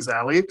assuming is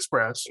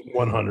AliExpress.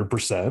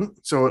 100%.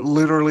 So it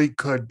literally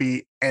could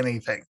be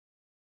anything.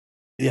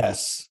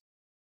 Yes.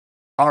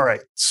 All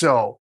right.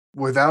 So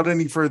without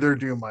any further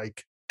ado,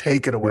 Mike,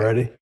 take it You away.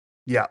 ready?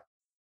 Yeah.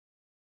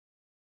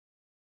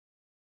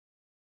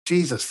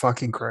 Jesus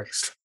fucking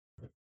Christ.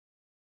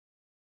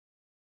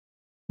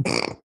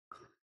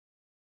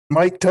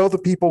 Mike, tell the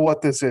people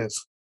what this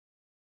is.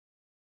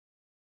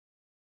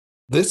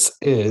 This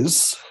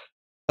is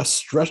a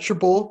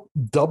stretchable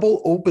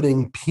double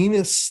opening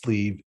penis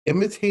sleeve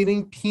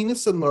imitating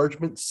penis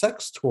enlargement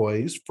sex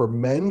toys for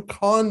men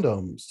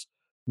condoms,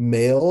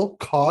 male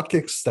cock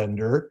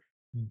extender,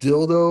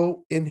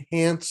 dildo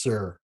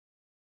enhancer.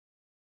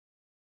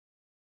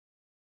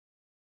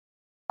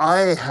 I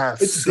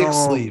have It's a dick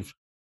sleeve.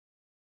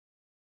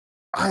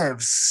 I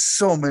have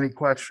so many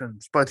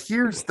questions, but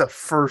here's the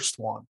first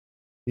one.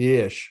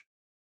 Yeesh.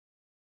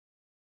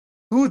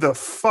 Who the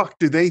fuck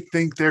do they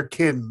think they're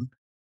kidding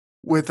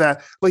with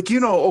that? Like,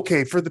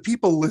 okay, for the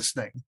people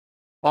listening,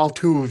 all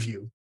two of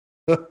you,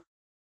 like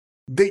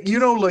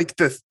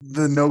the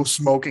no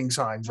smoking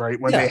signs, right?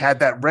 When they had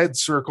that red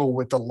circle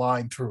with the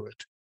line through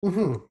it.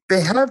 Mm-hmm.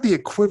 They have the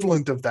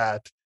equivalent of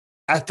that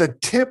at the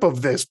tip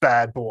of this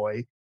bad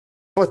boy,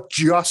 but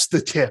just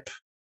the tip.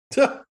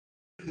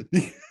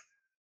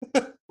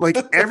 Like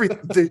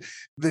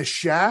the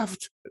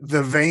shaft,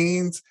 the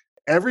veins,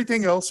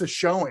 everything else is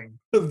showing.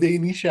 The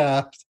veiny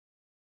shaft.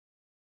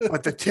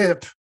 But the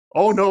tip,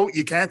 oh no,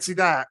 you can't see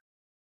that.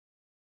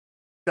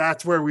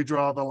 That's where we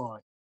draw the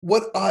line.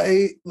 What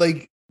I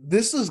like,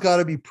 this has got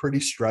to be pretty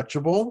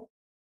stretchable.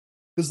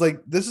 Because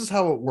like this is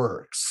how it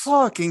works.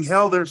 Fucking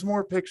hell, there's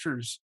more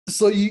pictures.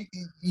 So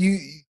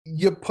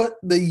you put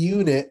the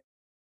unit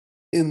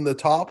in the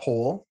top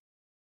hole,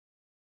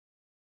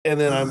 and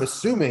then I'm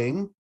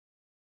assuming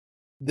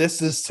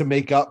this is to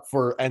make up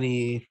for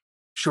any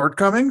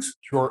shortcomings.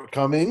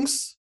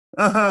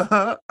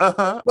 But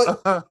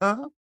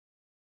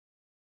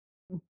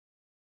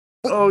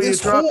oh, you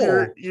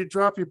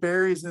drop your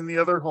berries in the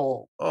other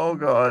hole. Oh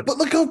God. But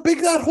look how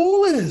big that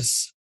hole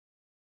is.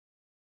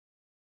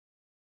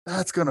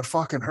 That's gonna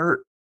fucking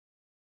hurt.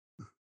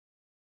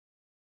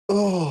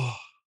 Oh.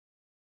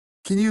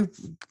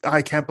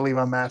 I can't believe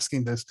I'm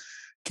asking this.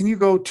 Can you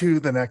go to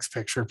the next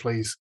picture,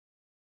 please?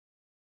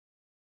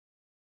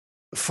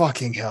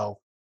 Fucking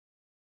hell.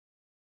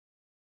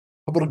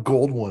 How about a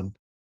gold one?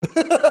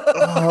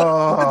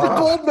 The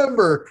gold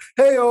member.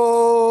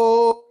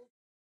 Hey-oh.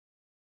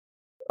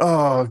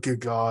 Oh,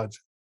 good God.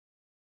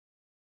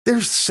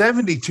 There's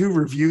 72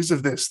 reviews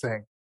of this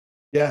thing.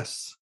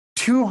 Yes.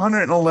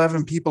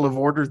 211 people have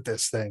ordered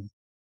this thing.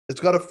 It's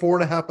got a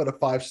 4.5 out of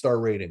 5-star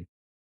rating.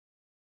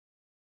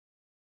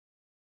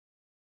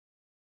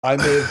 I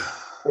may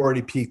have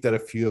already peeked at a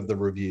few of the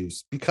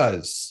reviews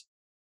because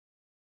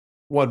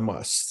one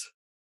must.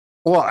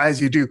 Well,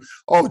 as you do.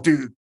 Oh,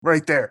 dude,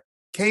 right there.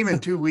 Came in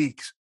 2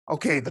 weeks.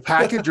 Okay, the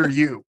package or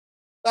you?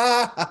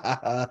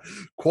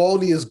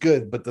 Quality is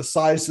good, but the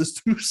size is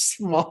too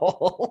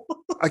small.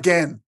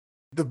 Again,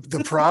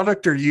 the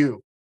product or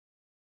you?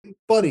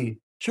 Funny,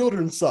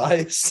 children's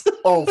size.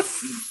 Oh,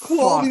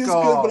 quality is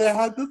good, but I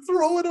had to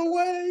throw it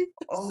away.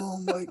 Oh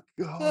my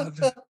God.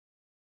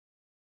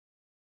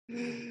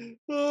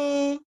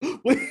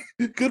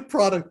 Good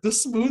product, the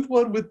smooth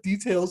one with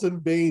details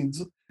and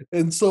veins,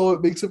 and so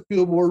it makes it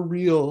feel more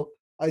real.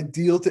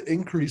 Ideal to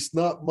increase,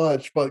 not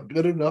much, but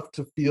good enough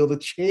to feel the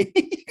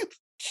change.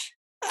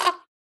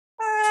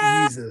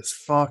 Jesus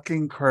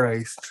fucking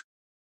Christ.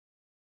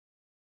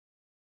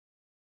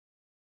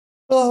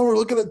 Oh, we're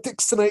looking at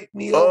dicks tonight,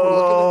 Neil.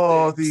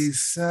 Oh,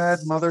 these sad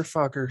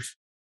motherfuckers.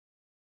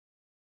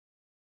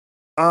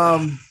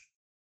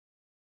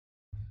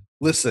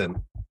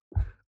 Listen,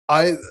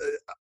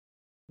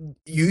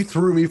 you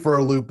threw me for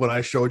a loop when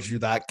I showed you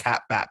that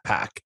cat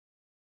backpack,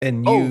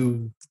 and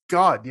you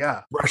God,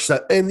 yeah, rushed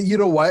that. And you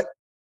know what?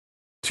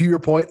 To your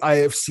point, I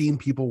have seen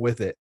people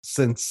with it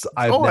since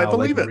I've now, I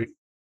believe it.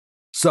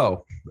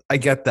 So I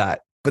get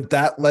that, but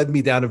that led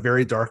me down a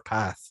very dark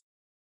path.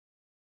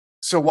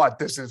 So what?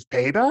 This is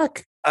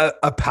payback?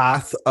 A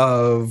path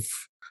of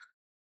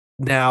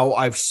now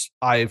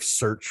I've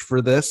searched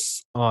for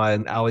this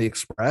on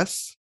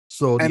AliExpress.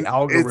 So the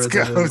algorithm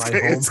in my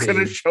homepage, it's going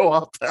to show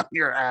up on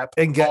your app,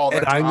 and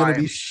I'm going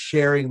to be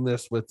sharing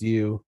this with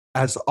you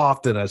as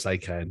often as I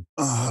can.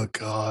 Oh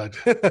God!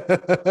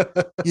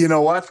 You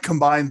know what?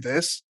 Combine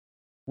this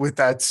with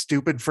that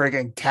stupid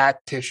friggin' cat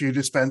tissue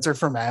dispenser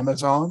from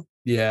Amazon.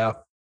 Yeah,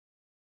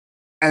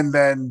 and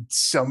then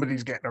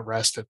somebody's getting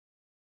arrested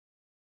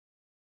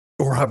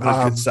or having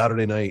a good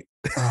Saturday night.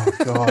 Oh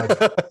God!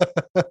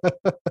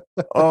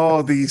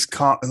 Oh, these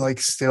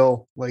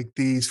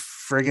these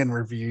friggin'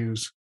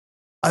 reviews.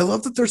 I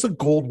love that there's a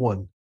gold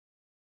one.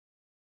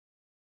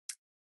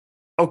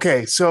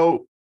 Okay,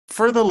 so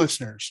for the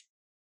listeners,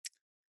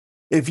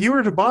 if you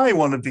were to buy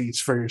one of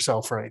these for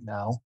yourself right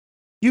now,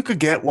 you could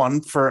get one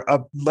for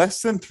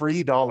less than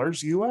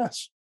 $3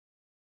 US.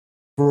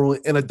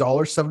 And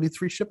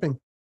 $1.73 shipping.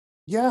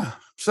 Yeah.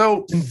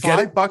 So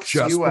 $5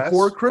 just US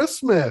before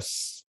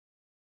Christmas.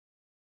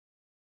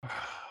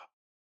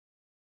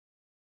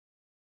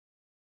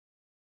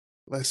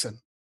 Listen,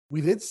 we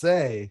did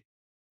say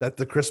that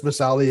the Christmas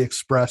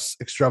AliExpress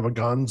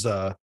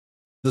extravaganza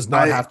Does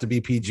not have to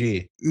be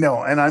PG.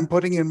 No, and I'm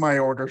putting in my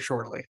order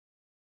shortly.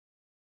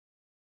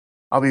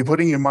 I'll be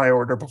putting in my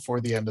order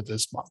before the end of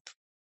this month.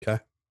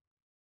 Okay.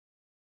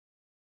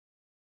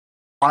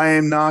 I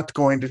am not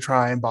going to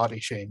try and body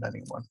shame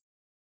anyone.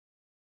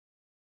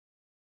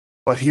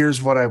 But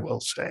here's what I will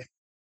say.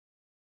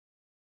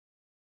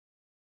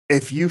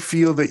 If you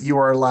feel that you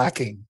are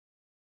lacking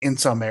in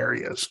some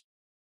areas,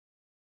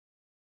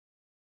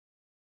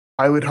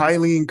 I would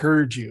highly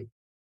encourage you,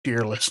 dear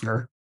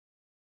listener,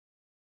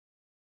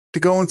 to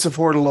go and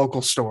support a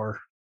local store.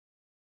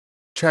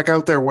 Check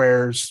out their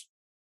wares.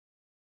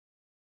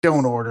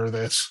 Don't order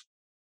this.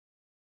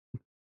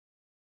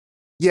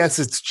 Yes,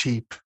 it's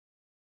cheap.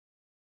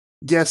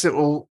 Yes, it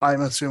will,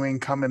 I'm assuming,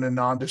 come in a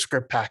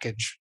nondescript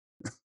package.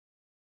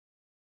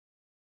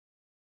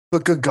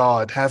 But good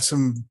God, have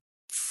some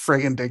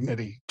friggin'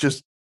 dignity.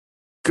 Just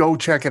go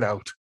check it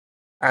out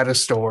at a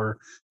store.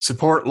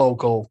 Support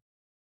local.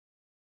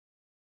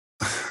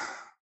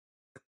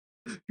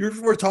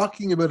 We're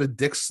talking about a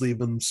dick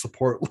sleeve and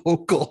support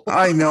local.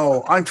 I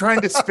know. I'm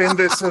trying to spin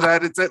this so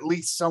that it's at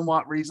least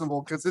somewhat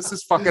reasonable because this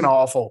is fucking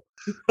awful.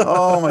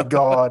 Oh my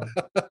God.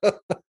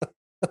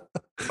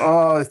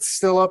 Oh, it's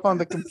still up on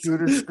the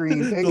computer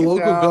screen. Take the it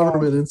local down.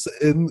 government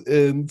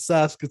in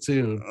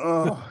Saskatoon.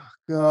 Oh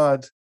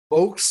God.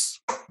 Folks,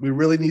 we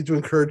really need to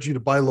encourage you to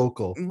buy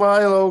local.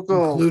 Buy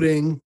local.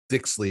 Including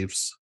dick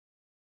sleeves.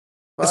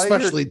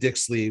 Especially dick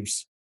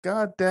sleeves.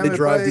 God damn they it.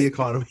 Drive the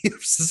economy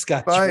of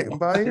Saskatchewan.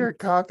 Buy your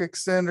cock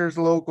extenders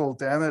local,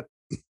 damn it.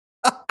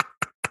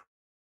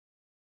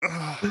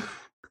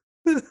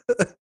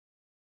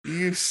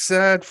 You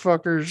sad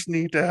fuckers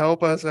need to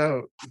help us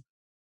out.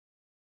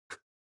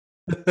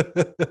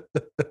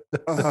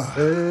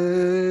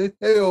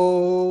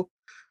 Hey-o.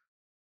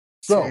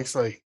 So,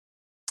 seriously.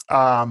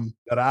 Gotta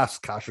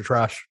ask, cash or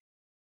trash?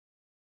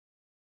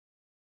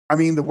 I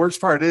mean, the worst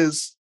part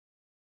is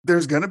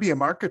there's going to be a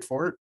market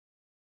for it.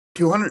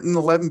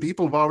 211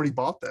 people have already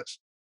bought this.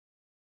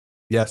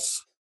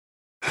 Yes.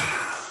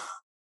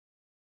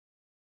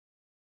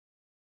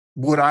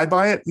 Would I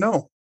buy it?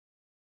 No.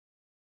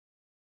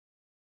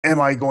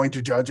 Am I going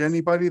to judge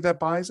anybody that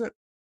buys it?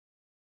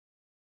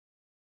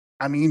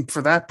 I mean,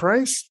 for that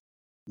price,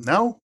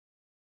 no.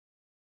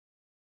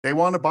 They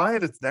want to buy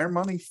it. It's their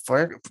money.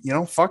 Fuck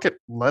it.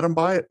 Let them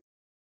buy it.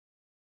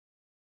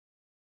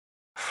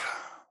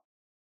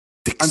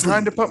 I'm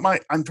trying to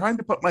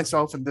put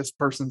myself in this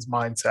person's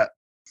mindset.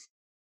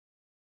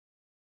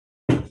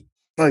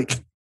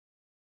 Like,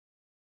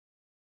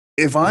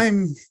 if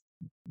I'm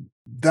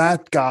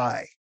that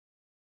guy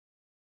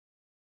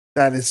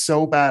that is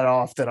so bad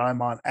off that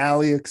I'm on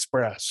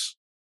AliExpress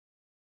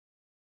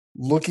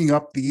looking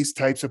up these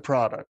types of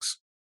products,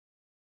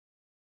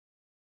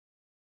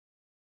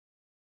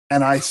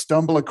 and I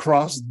stumble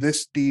across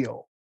this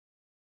deal,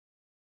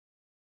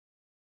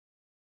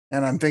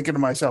 and I'm thinking to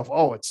myself,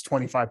 oh, it's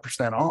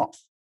 25% off.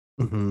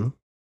 Mm-hmm.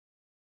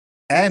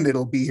 And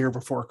it'll be here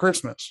before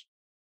Christmas.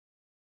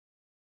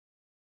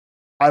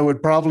 I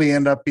would probably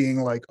end up being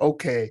like,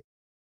 okay,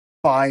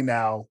 buy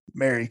now,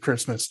 Merry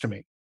Christmas to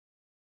me.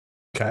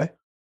 Okay.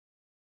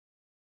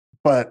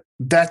 But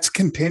that's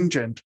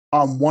contingent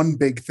on one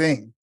big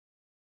thing.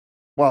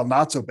 Well,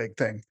 not so big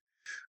thing.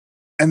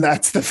 And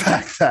that's the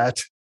fact that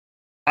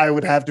I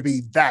would have to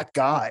be that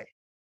guy.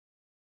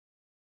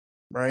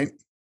 Right?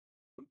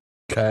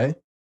 Okay.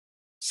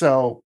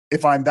 So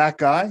if I'm that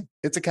guy,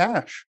 it's a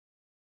cash.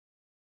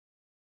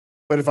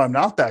 But if I'm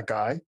not that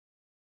guy,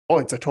 oh,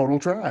 it's a total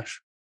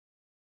trash.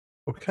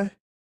 Okay.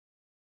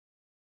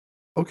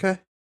 Okay.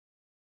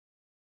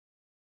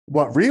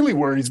 What really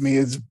worries me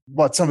is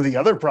what some of the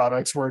other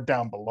products were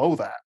down below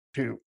that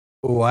too.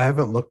 Oh, I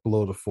haven't looked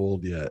below the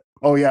fold yet.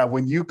 Oh yeah,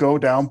 when you go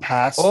down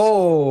past.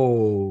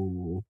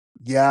 Oh,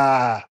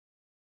 yeah.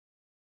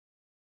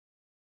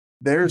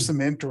 There's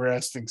some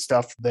interesting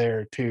stuff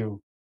there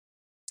too.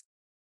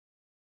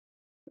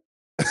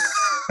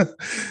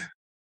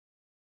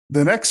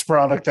 The next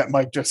product that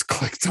Mike just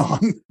clicked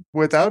on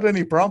without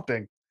any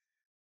prompting: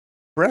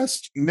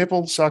 breast,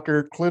 nipple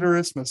sucker,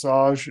 clitoris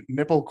massage,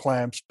 nipple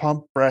clamps,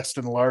 pump, breast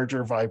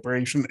enlarger,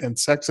 vibration, and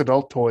sex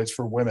adult toys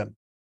for women.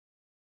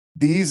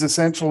 These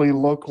essentially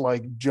look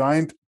like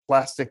giant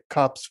plastic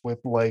cups with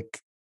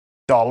like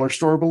dollar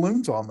store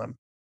balloons on them.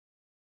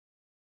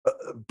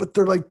 But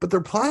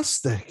they're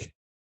plastic.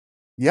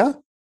 Yeah.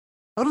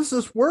 How does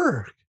this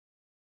work?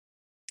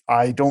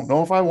 I don't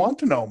know if I want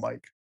to know,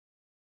 Mike.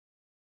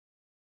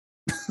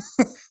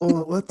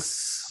 Well,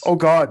 let's. Oh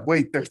God,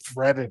 wait, they're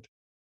threaded.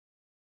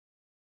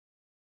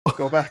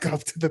 Go back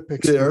up to the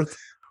picture.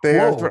 They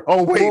are.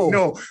 Oh wait,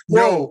 no.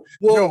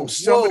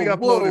 Somebody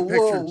uploaded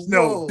pictures.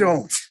 No,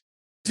 don't.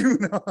 Do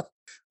not.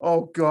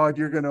 Oh God,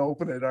 you're gonna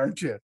open it,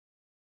 aren't you?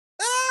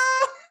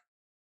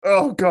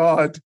 Oh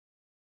God.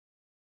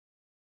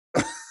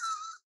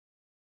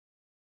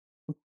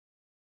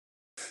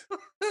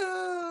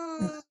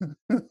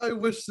 I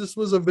wish this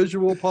was a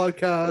visual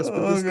podcast,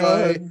 but this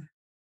guy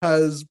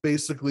has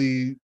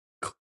basically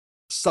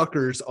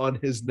suckers on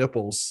his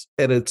nipples,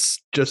 and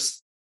it's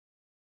just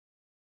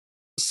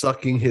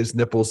sucking his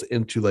nipples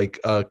into like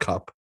a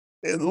cup.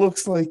 It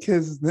looks like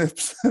his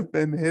nips have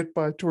been hit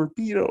by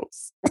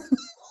torpedoes.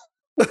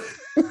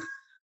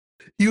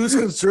 He was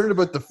concerned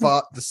about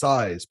the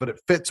size, but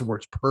it fits and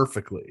works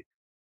perfectly.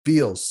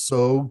 Feels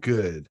so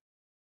good.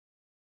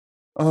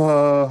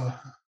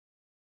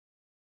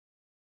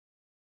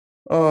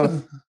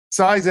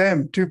 Size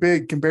M, too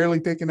big, can barely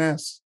take an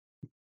S.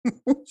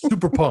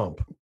 Super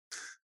pump.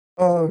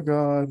 Oh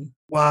God.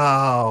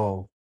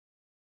 Wow.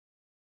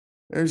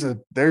 There's a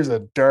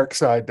dark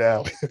side to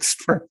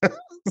AliExpress.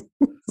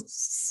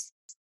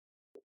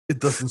 It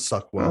doesn't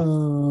suck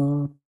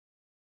well.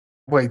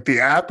 Wait,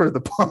 the app or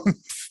the pump?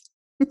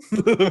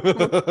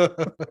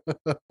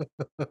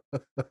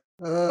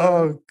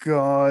 Oh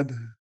God.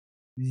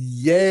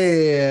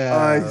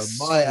 Yeah. My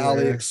swear.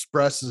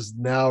 AliExpress is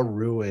now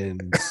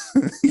ruined.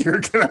 You're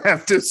gonna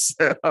have to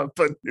set up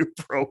a new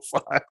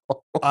profile.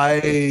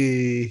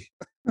 I'm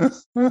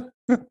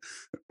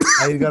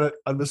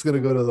just gonna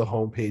go to the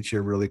homepage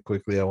here really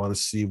quickly. I want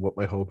to see what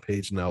my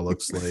homepage now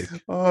looks like.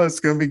 Oh, it's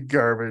gonna be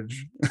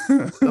garbage.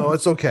 No,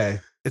 it's okay.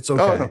 It's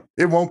okay. Oh, no,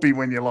 it won't be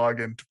when you log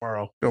in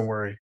tomorrow. Don't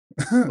worry.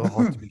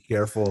 I'll have to be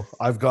careful.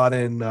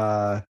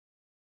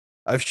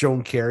 I've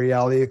shown Carrie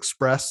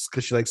AliExpress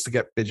because she likes to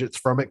get fidgets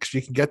from it, because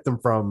she can get them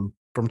from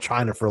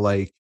China for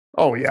like,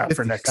 oh yeah,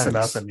 for 50 next to cents.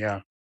 nothing.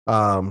 Yeah.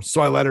 So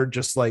I let her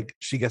just like,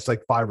 she gets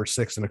like 5 or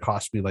 6 and it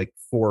cost me like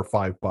 $4 or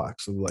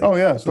 $5. I'm like, Oh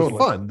yeah, this totally.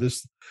 is fun.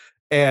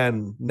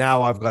 And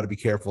now I've got to be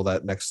careful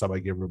that next time I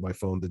give her my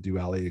phone to do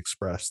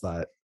AliExpress,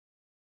 that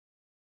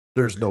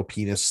there's no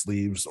penis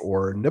sleeves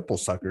or nipple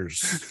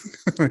suckers.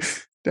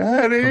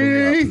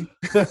 Daddy.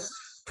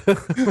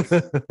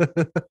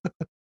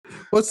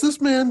 What's this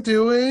man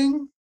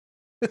doing?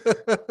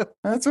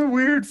 That's a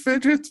weird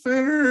fidget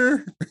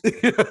spinner.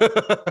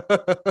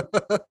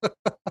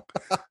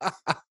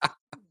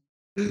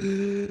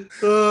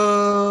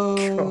 Oh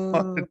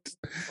God.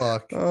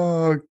 fuck.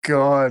 Oh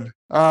God.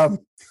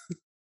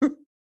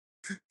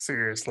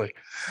 Seriously.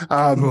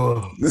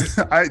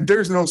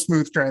 There's no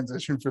smooth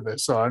transition for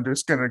this, so I'm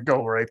just gonna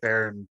go right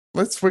there and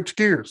let's switch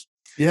gears.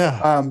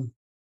 Yeah.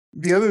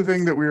 The other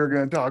thing that we were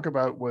going to talk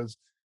about was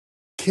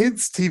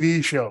kids'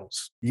 TV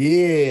shows.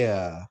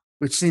 Yeah.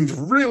 Which seems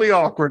really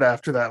awkward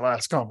after that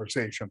last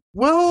conversation.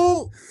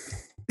 Well,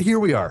 here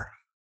we are.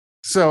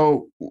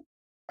 So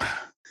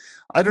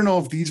I don't know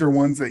if these are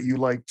ones that you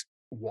liked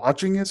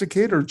watching as a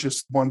kid or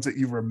just ones that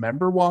you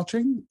remember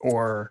watching,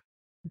 or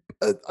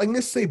I'm going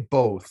to say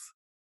both.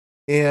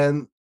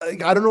 And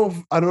I don't know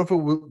if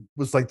it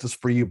was like this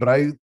for you, but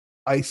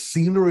I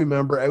seem to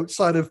remember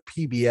outside of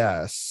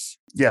PBS.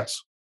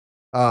 Yes.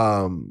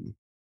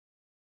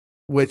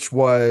 Which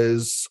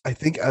was, I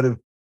think, out of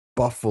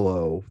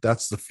Buffalo.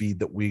 That's the feed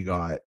that we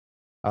got.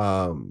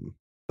 But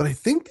I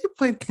think they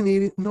played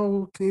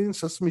Canadian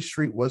Sesame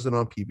Street wasn't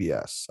on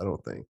PBS, I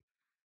don't think.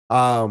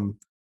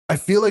 I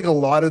feel like a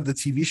lot of the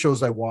TV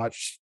shows I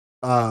watched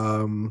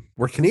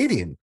were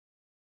Canadian.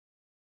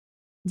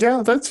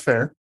 Yeah, that's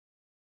fair.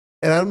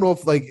 And I don't know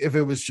if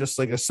it was just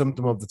like a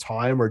symptom of the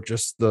time or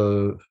just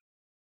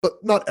but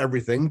not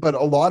everything, but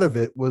a lot of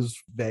it was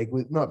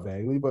not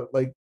vaguely, but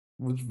like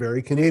was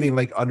very Canadian,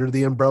 like Under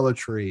the Umbrella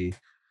Tree,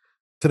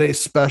 Today's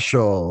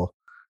Special,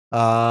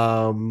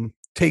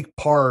 Take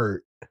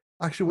Part.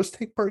 Actually, was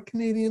Take Part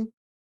Canadian?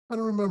 I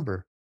don't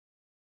remember.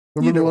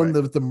 Remember the one,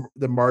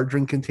 the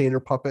margarine container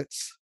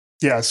puppets?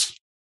 Yes.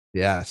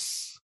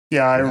 Yes.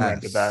 Yeah, I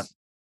remember that.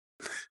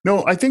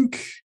 No, I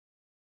think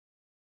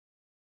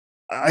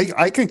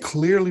I can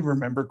clearly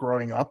remember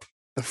growing up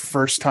the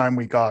first time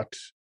we got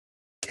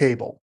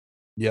cable.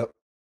 Yep.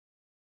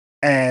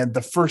 And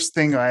the first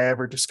thing I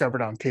ever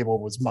discovered on cable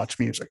was Much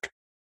Music.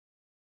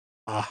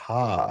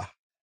 Aha.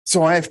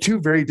 So I have two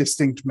very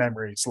distinct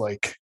memories,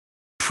 like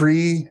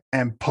pre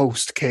and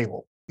post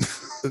cable.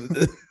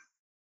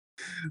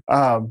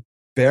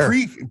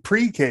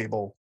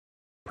 Pre-cable,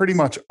 pretty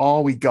much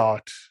all we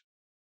got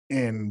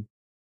in,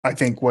 I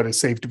think, what is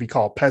safe to be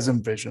called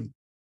Peasant Vision.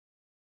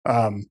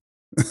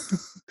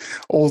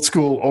 Old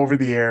school over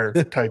the air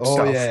type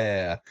stuff.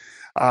 Yeah.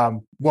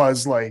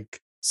 Was like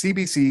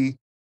CBC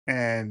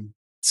and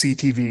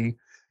CTV.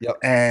 Yep.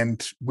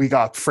 And we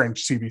got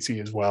French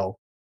CBC as well.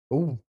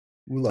 Oh,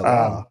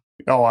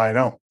 I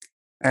know.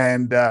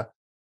 And the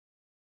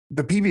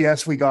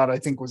PBS we got, I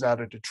think, was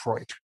out of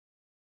Detroit.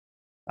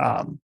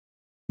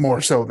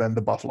 More so than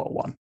the Buffalo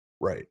one.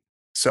 Right.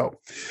 So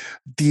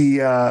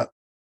the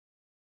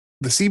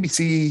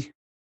CBC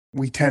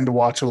we tend to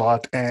watch a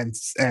lot, and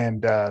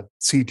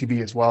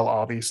CTV as well,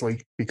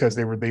 obviously, because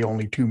they were the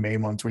only two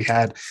main ones we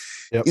had.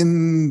 Yep.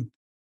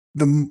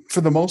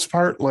 For the most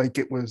part, like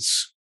it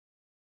was,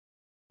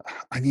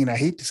 I mean, I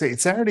hate to say it,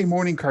 Saturday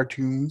morning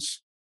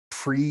cartoons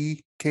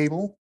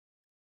pre-cable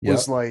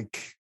was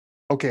like,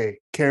 okay,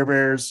 Care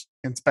Bears,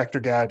 Inspector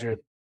Gadget,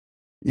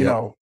 you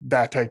know,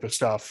 that type of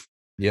stuff.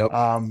 Yep.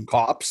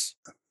 Cops.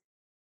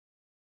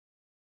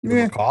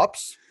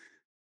 Cops?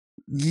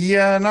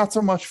 Yeah, not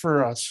so much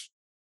for us.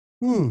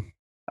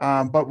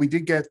 But we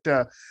did get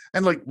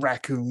and like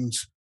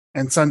Raccoons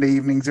And Sunday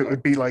evenings, it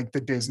would be like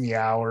the Disney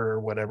Hour or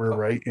whatever,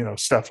 right?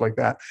 Stuff like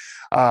that.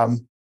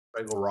 Fraggle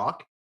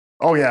Rock.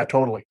 Oh yeah,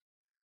 totally.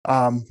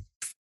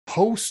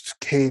 Post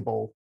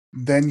cable,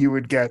 then you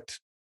would get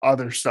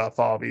other stuff,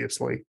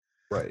 obviously.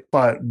 Right.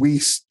 But we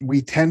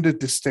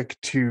tended to stick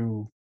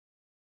to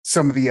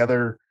some of the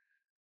other,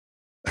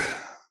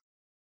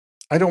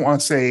 I don't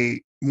want to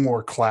say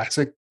more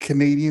classic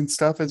Canadian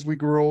stuff as we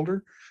grew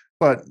older,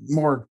 but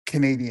more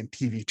Canadian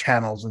TV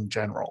channels in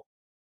general.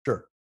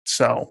 Sure.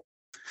 So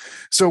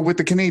with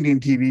the Canadian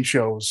TV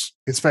shows,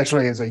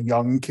 especially as a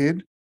young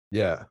kid,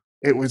 yeah,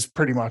 it was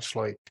pretty much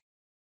like,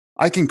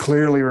 I can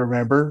clearly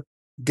remember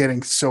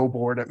getting so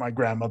bored at my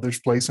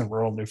grandmother's place in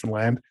rural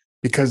Newfoundland,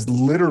 because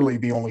literally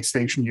the only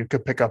station you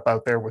could pick up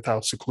out there with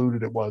how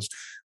secluded it was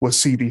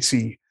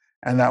CBC.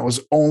 And that was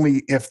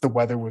only if the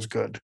weather was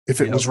good. If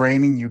it was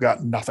raining, you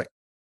got nothing.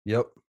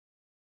 Yep.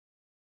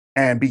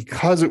 And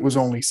because it was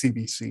only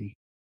CBC,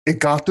 it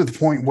got to the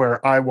point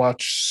where I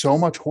watched so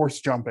much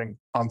horse jumping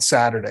on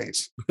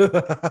Saturdays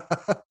because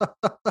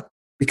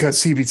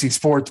CBC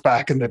Sports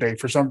back in the day,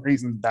 for some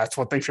reason, that's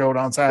what they showed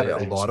on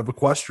Saturdays. A lot of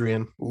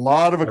equestrian.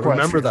 I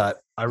remember that.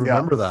 I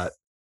remember that.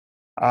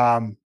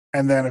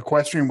 And then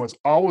equestrian was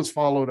always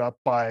followed up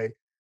by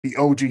the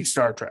OG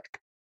Star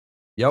Trek.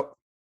 Yep.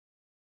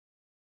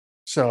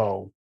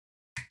 So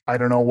I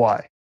don't know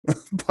why,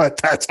 but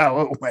that's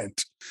how it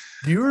went.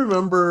 Do you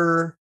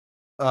remember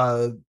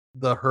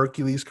the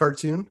Hercules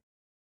cartoon?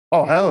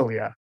 Oh, hell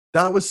yeah.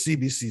 That was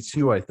CBC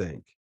too, I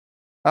think.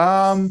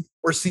 Or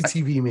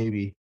CTV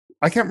maybe.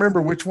 I can't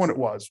remember which one it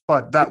was,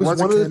 but that was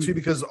one of the two,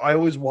 because I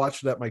always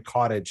watched it at my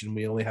cottage and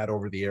we only had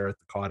over the air at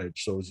the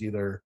cottage. So it was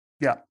either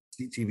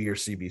CTV or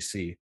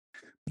CBC.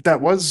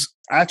 That was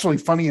actually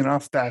funny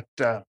enough that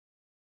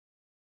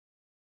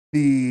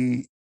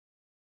the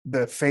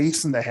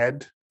face and the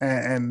head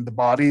and the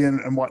body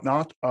and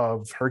whatnot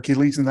of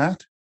Hercules and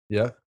that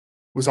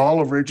was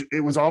all original.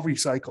 It was all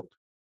recycled.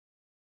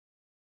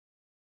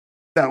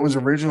 That was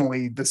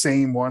originally the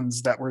same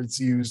ones that were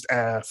used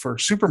for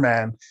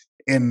Superman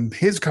in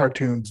his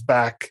cartoons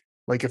back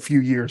like a few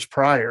years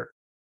prior.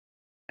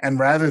 And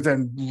rather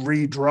than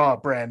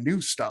redraw brand new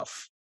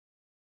stuff,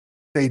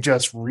 they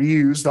just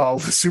reused all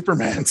the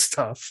Superman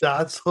stuff.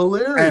 That's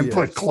hilarious. And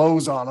put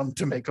clothes on them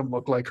to make them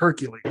look like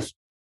Hercules.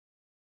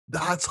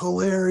 That's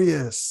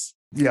hilarious.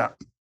 Yeah.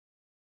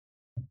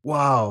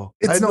 Wow.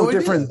 It's no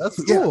different.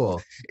 That's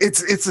cool. Yeah.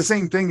 It's the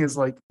same thing as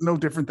like no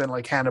different than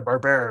like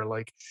Hanna-Barbera,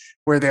 like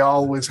where they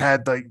always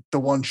had like the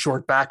one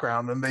short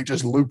background and they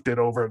just looped it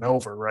over and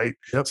over, right?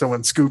 Yep. So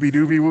when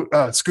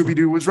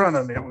Scooby-Doo was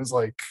running, it was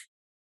like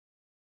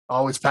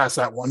always past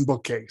that one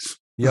bookcase.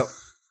 Yep.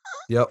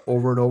 Yep.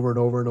 Over and over and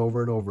over and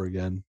over and over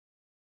again.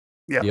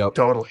 Yeah,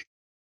 totally.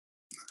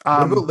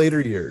 What about later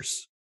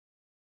years?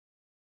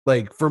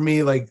 Like for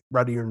me, like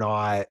Ready or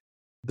Not,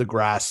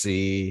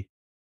 Degrassi.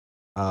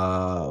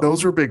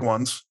 Those are big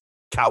ones.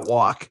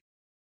 Catwalk.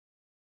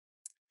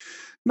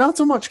 Not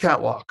so much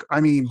Catwalk.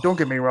 I mean, don't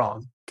get me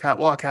wrong.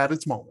 Catwalk had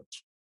its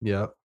moments.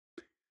 Yeah.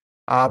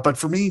 But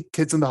for me,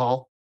 Kids in the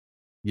Hall.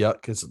 Yeah,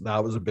 because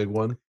that was a big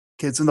one.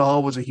 Kids in the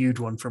Hall was a huge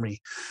one for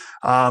me.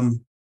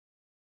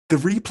 The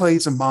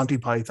replays of Monty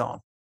Python.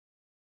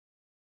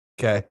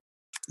 Okay.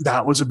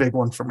 That was a big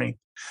one for me.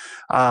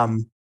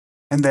 And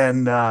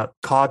then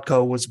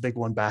Codco was a big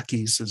one back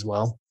east as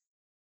well.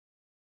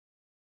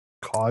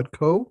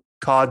 Codco?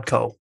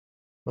 Codco.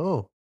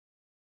 Oh.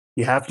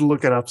 You have to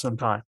look it up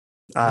sometime.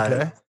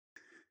 Okay.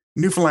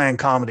 Newfoundland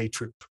comedy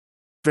troupe.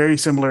 Very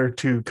similar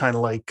to kind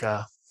of like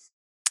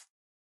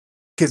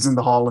Kids in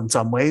the Hall in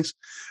some ways.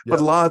 But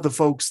a lot of the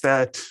folks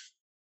that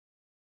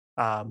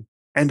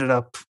ended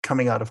up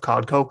coming out of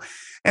Codco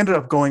ended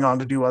up going on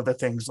to do other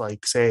things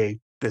like, say,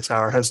 This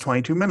Hour Has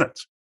 22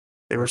 Minutes.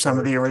 They were some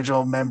of the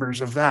original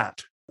members of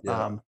that.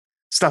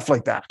 Stuff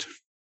like that.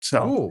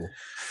 So,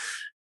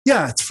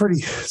 yeah, it's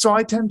pretty. So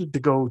I tended to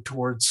go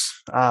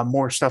towards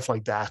more stuff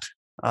like that.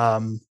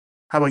 How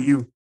about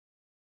you?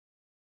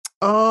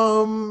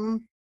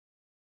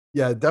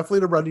 Yeah,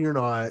 definitely the Ready or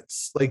Not,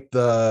 like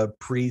the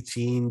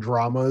preteen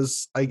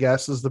dramas, I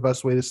guess is the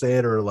best way to say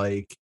it, or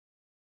like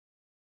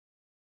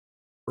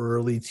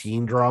early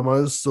teen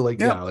dramas. So like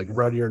like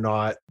Ready or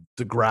Not,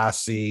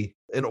 Degrassi,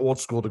 and old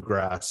school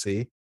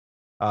Degrassi.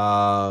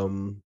 What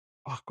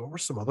were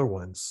some other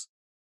ones?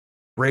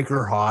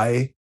 Breaker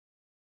High.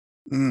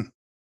 And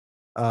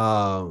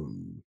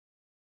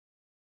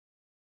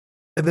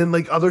then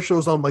like other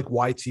shows on like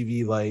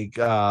YTV, like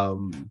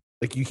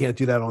You Can't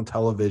Do That on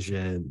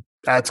Television.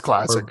 That's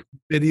classic.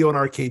 Video and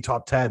Arcade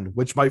Top 10,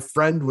 which my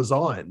friend was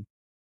on.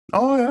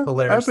 Oh yeah,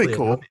 hilariously that'd be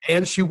cool.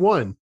 And she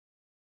won.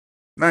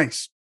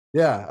 Nice.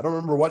 Yeah, I don't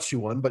remember what she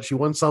won, but she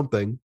won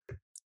something.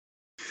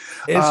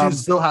 And she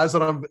still has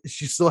it on.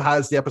 She still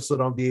has the episode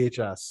on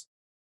VHS.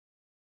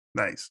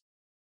 Nice.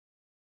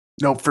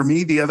 No, for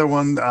me, the other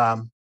one,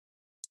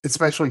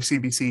 especially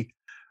CBC.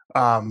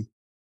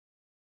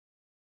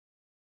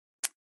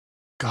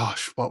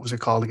 Gosh, what was it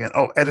called again?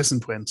 Oh, Edison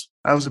Twins.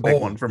 That was a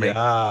big one for me.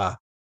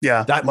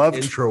 Yeah, that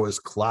intro is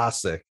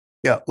classic.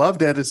 Yeah,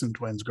 loved Edison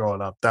Twins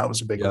growing up. That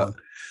was a big one.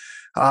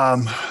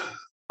 Um,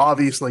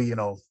 obviously, you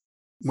know,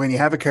 when you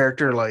have a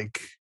character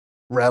like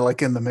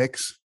Relic in the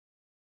mix,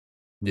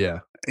 Yeah.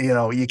 you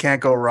know, you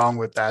can't go wrong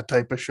with that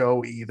type of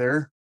show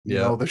either. You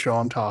know, the show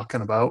I'm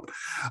talking about.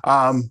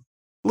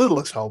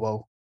 Littlest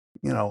Hobo,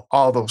 you know,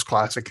 all those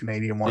classic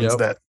Canadian ones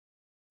that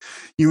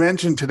you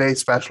mentioned today's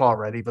special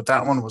already, but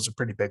that one was a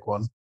pretty big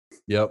one.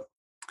 Yep.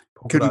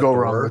 Couldn't go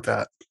wrong with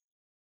that.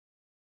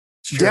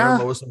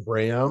 Sharon, Lois, and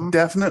Graham.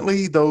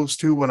 Definitely those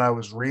two when I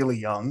was really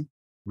young.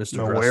 Mr.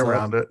 No way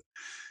around it.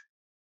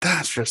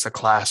 That's just a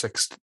classic.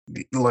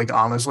 Like,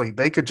 honestly,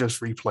 they could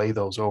just replay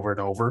those over and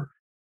over.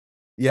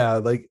 Yeah,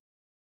 like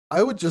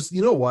I would just,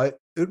 you know what?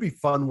 It would be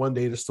fun one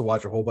day just to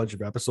watch a whole bunch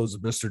of episodes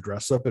of Mr.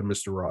 Dressup and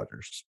Mr.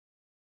 Rogers.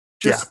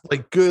 Just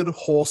like good,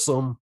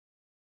 wholesome.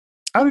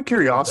 Out of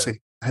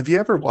curiosity, have you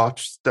ever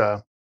watched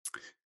the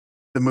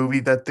movie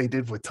that they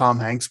did with Tom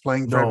Hanks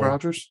playing Fred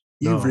Rogers?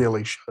 You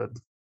really should.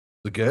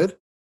 The good?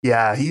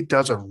 Yeah, he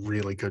does a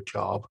really good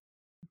job.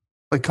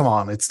 Like, come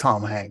on, it's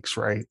Tom Hanks,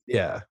 right?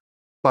 Yeah.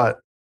 But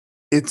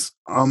it's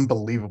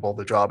unbelievable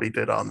the job he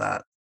did on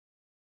that.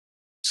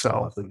 So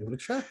I'll have to give it a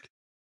check.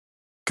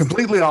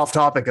 Completely off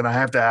topic, and I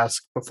have to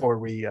ask before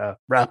we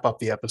wrap up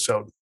the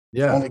episode.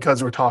 Yeah. Only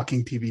because we're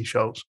talking TV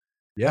shows.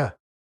 Yeah.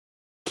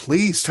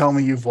 Please tell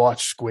me you've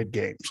watched Squid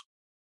Games.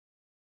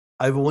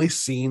 I've only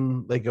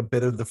seen like a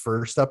bit of the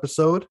first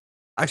episode.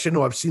 Actually,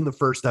 no, I've seen the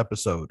first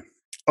episode.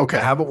 Okay.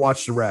 I haven't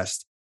watched the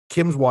rest.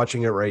 Kim's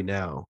watching it right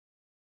now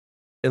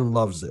and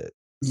loves it.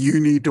 You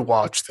need to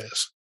watch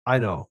this. I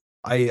know.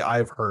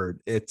 I've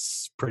heard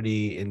it's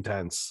pretty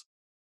intense.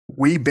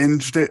 We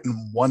binged it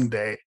in one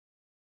day.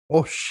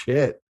 Oh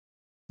shit.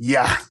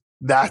 Yeah,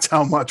 that's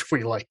how much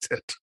we liked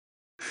it.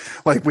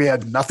 Like, we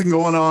had nothing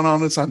going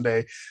on a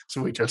Sunday,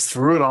 so we just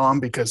threw it on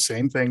because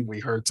same thing, we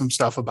heard some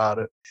stuff about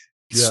it.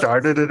 Yeah.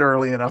 Started it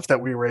early enough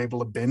that we were able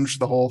to binge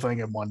the whole thing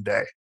in one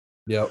day.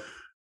 Yep.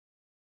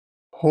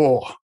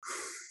 Oh.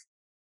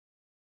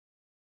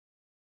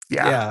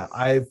 Yeah,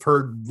 I've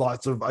heard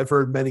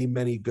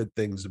many good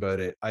things about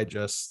it. I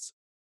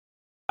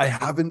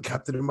haven't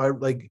kept it in my,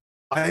 like,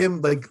 I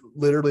am like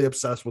literally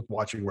obsessed with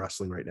watching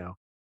wrestling right now.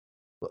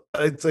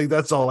 It's like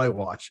that's all I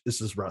watch.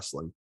 This is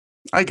wrestling.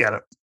 I get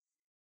it.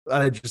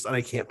 And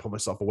I can't pull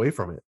myself away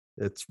from it.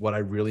 It's what I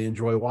really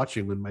enjoy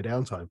watching in my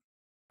downtime.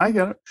 I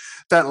get it.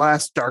 That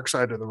last Dark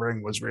Side of the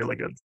Ring was really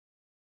good.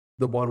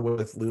 The one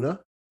with Luna,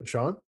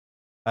 Sean?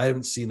 I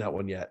haven't seen that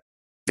one yet.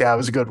 Yeah, it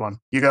was a good one.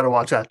 You got to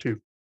watch that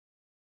too.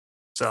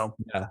 So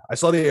yeah, I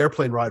saw the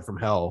Airplane Ride from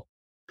Hell.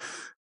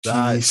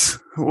 Jeez.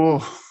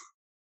 Oh.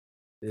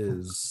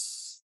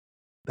 Is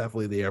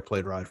definitely the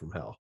Airplane Ride from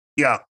Hell.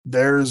 Yeah,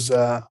 there's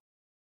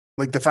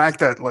like the fact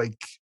that like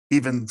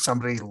even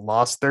somebody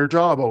lost their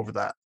job over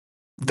that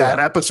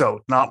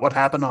episode, not what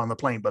happened on the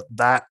plane, but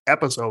that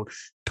episode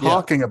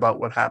talking about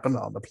what happened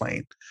on the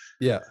plane.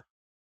 Yeah.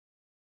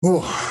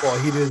 Well,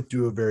 he didn't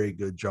do a very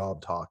good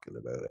job talking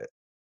about it.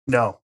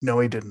 No,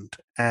 he didn't.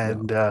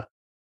 And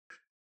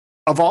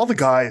of all the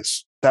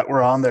guys that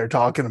were on there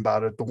talking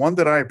about it, the one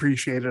that I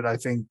appreciated, I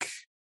think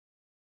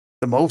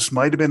the most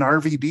might have been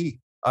RVD.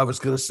 I was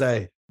going to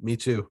say, me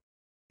too.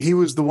 He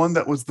was the one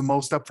that was the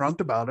most upfront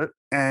about it,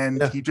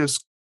 and he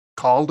just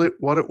called it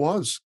what it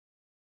was.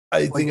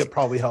 I think it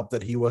probably helped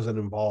that he wasn't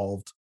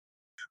involved.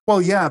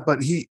 Well, yeah, but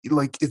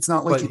it's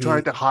not like he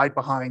tried to hide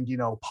behind,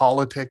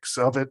 politics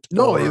of it.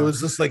 No, it was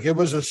just like, it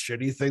was a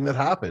shitty thing that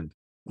happened.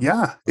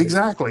 Yeah,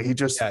 exactly. He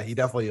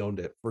definitely owned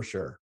it for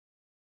sure.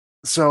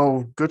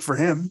 So good for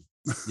him.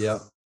 Yeah.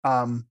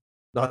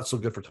 Not so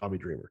good for Tommy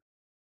Dreamer.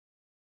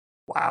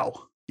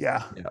 Wow.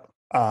 Yeah.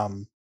 Yeah.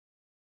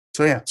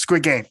 So yeah,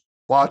 Squid Game.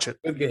 Watch it.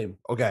 Good game.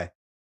 Okay.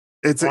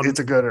 It's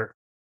a gooder.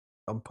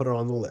 I'm putting it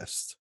on the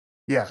list.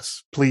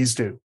 Yes, please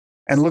do.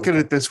 And look at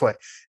it this way.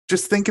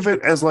 Just think of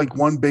it as like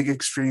one big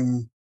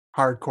extreme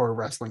hardcore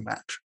wrestling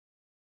match.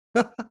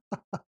 Do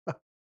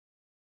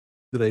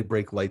they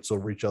break lights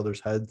over each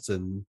other's heads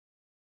and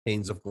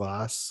panes of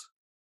glass?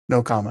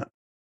 No comment.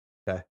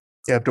 Okay.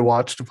 You have to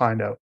watch to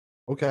find out.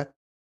 Okay.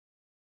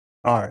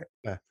 All right.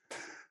 Okay.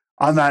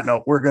 On that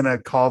note, we're going to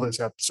call this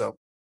episode.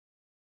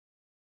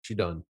 She's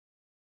done.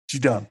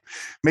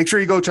 Make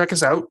sure you go check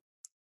us out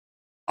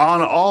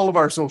on all of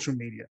our social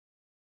media.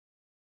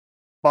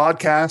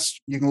 Podcast,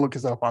 you can look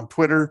us up on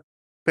Twitter,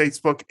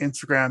 Facebook,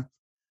 Instagram,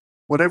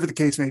 whatever the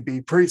case may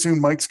be. Pretty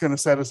soon, Mike's going to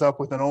set us up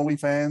with an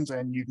OnlyFans,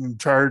 and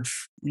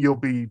you'll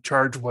be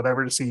charged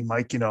whatever to see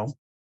Mike, do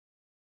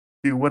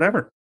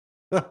whatever.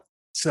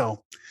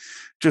 So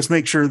just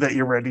make sure that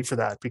you're ready for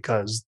that,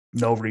 because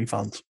no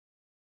refunds.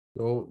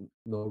 No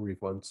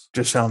refunds.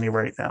 Just telling you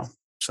right now.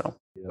 So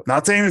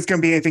not saying it's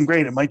going to be anything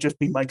great. It might just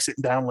be Mike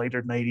sitting down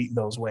later tonight eating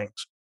those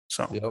wings.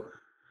 So,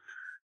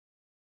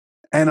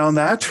 And on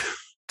that,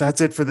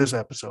 that's it for this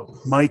episode.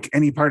 Mike,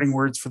 any parting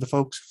words for the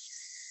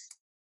folks?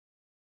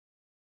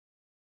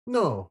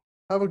 No.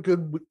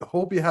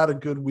 Hope you had a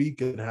good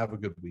week and have a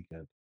good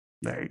weekend.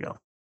 There you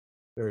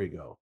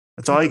go.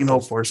 That's all you can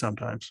hope for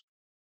sometimes.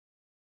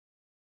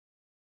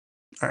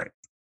 All right.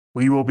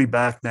 We will be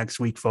back next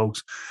week,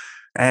 folks.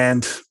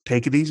 And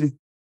take it easy.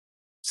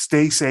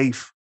 Stay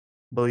safe.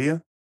 Will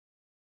you?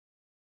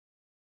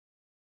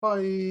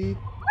 Bye.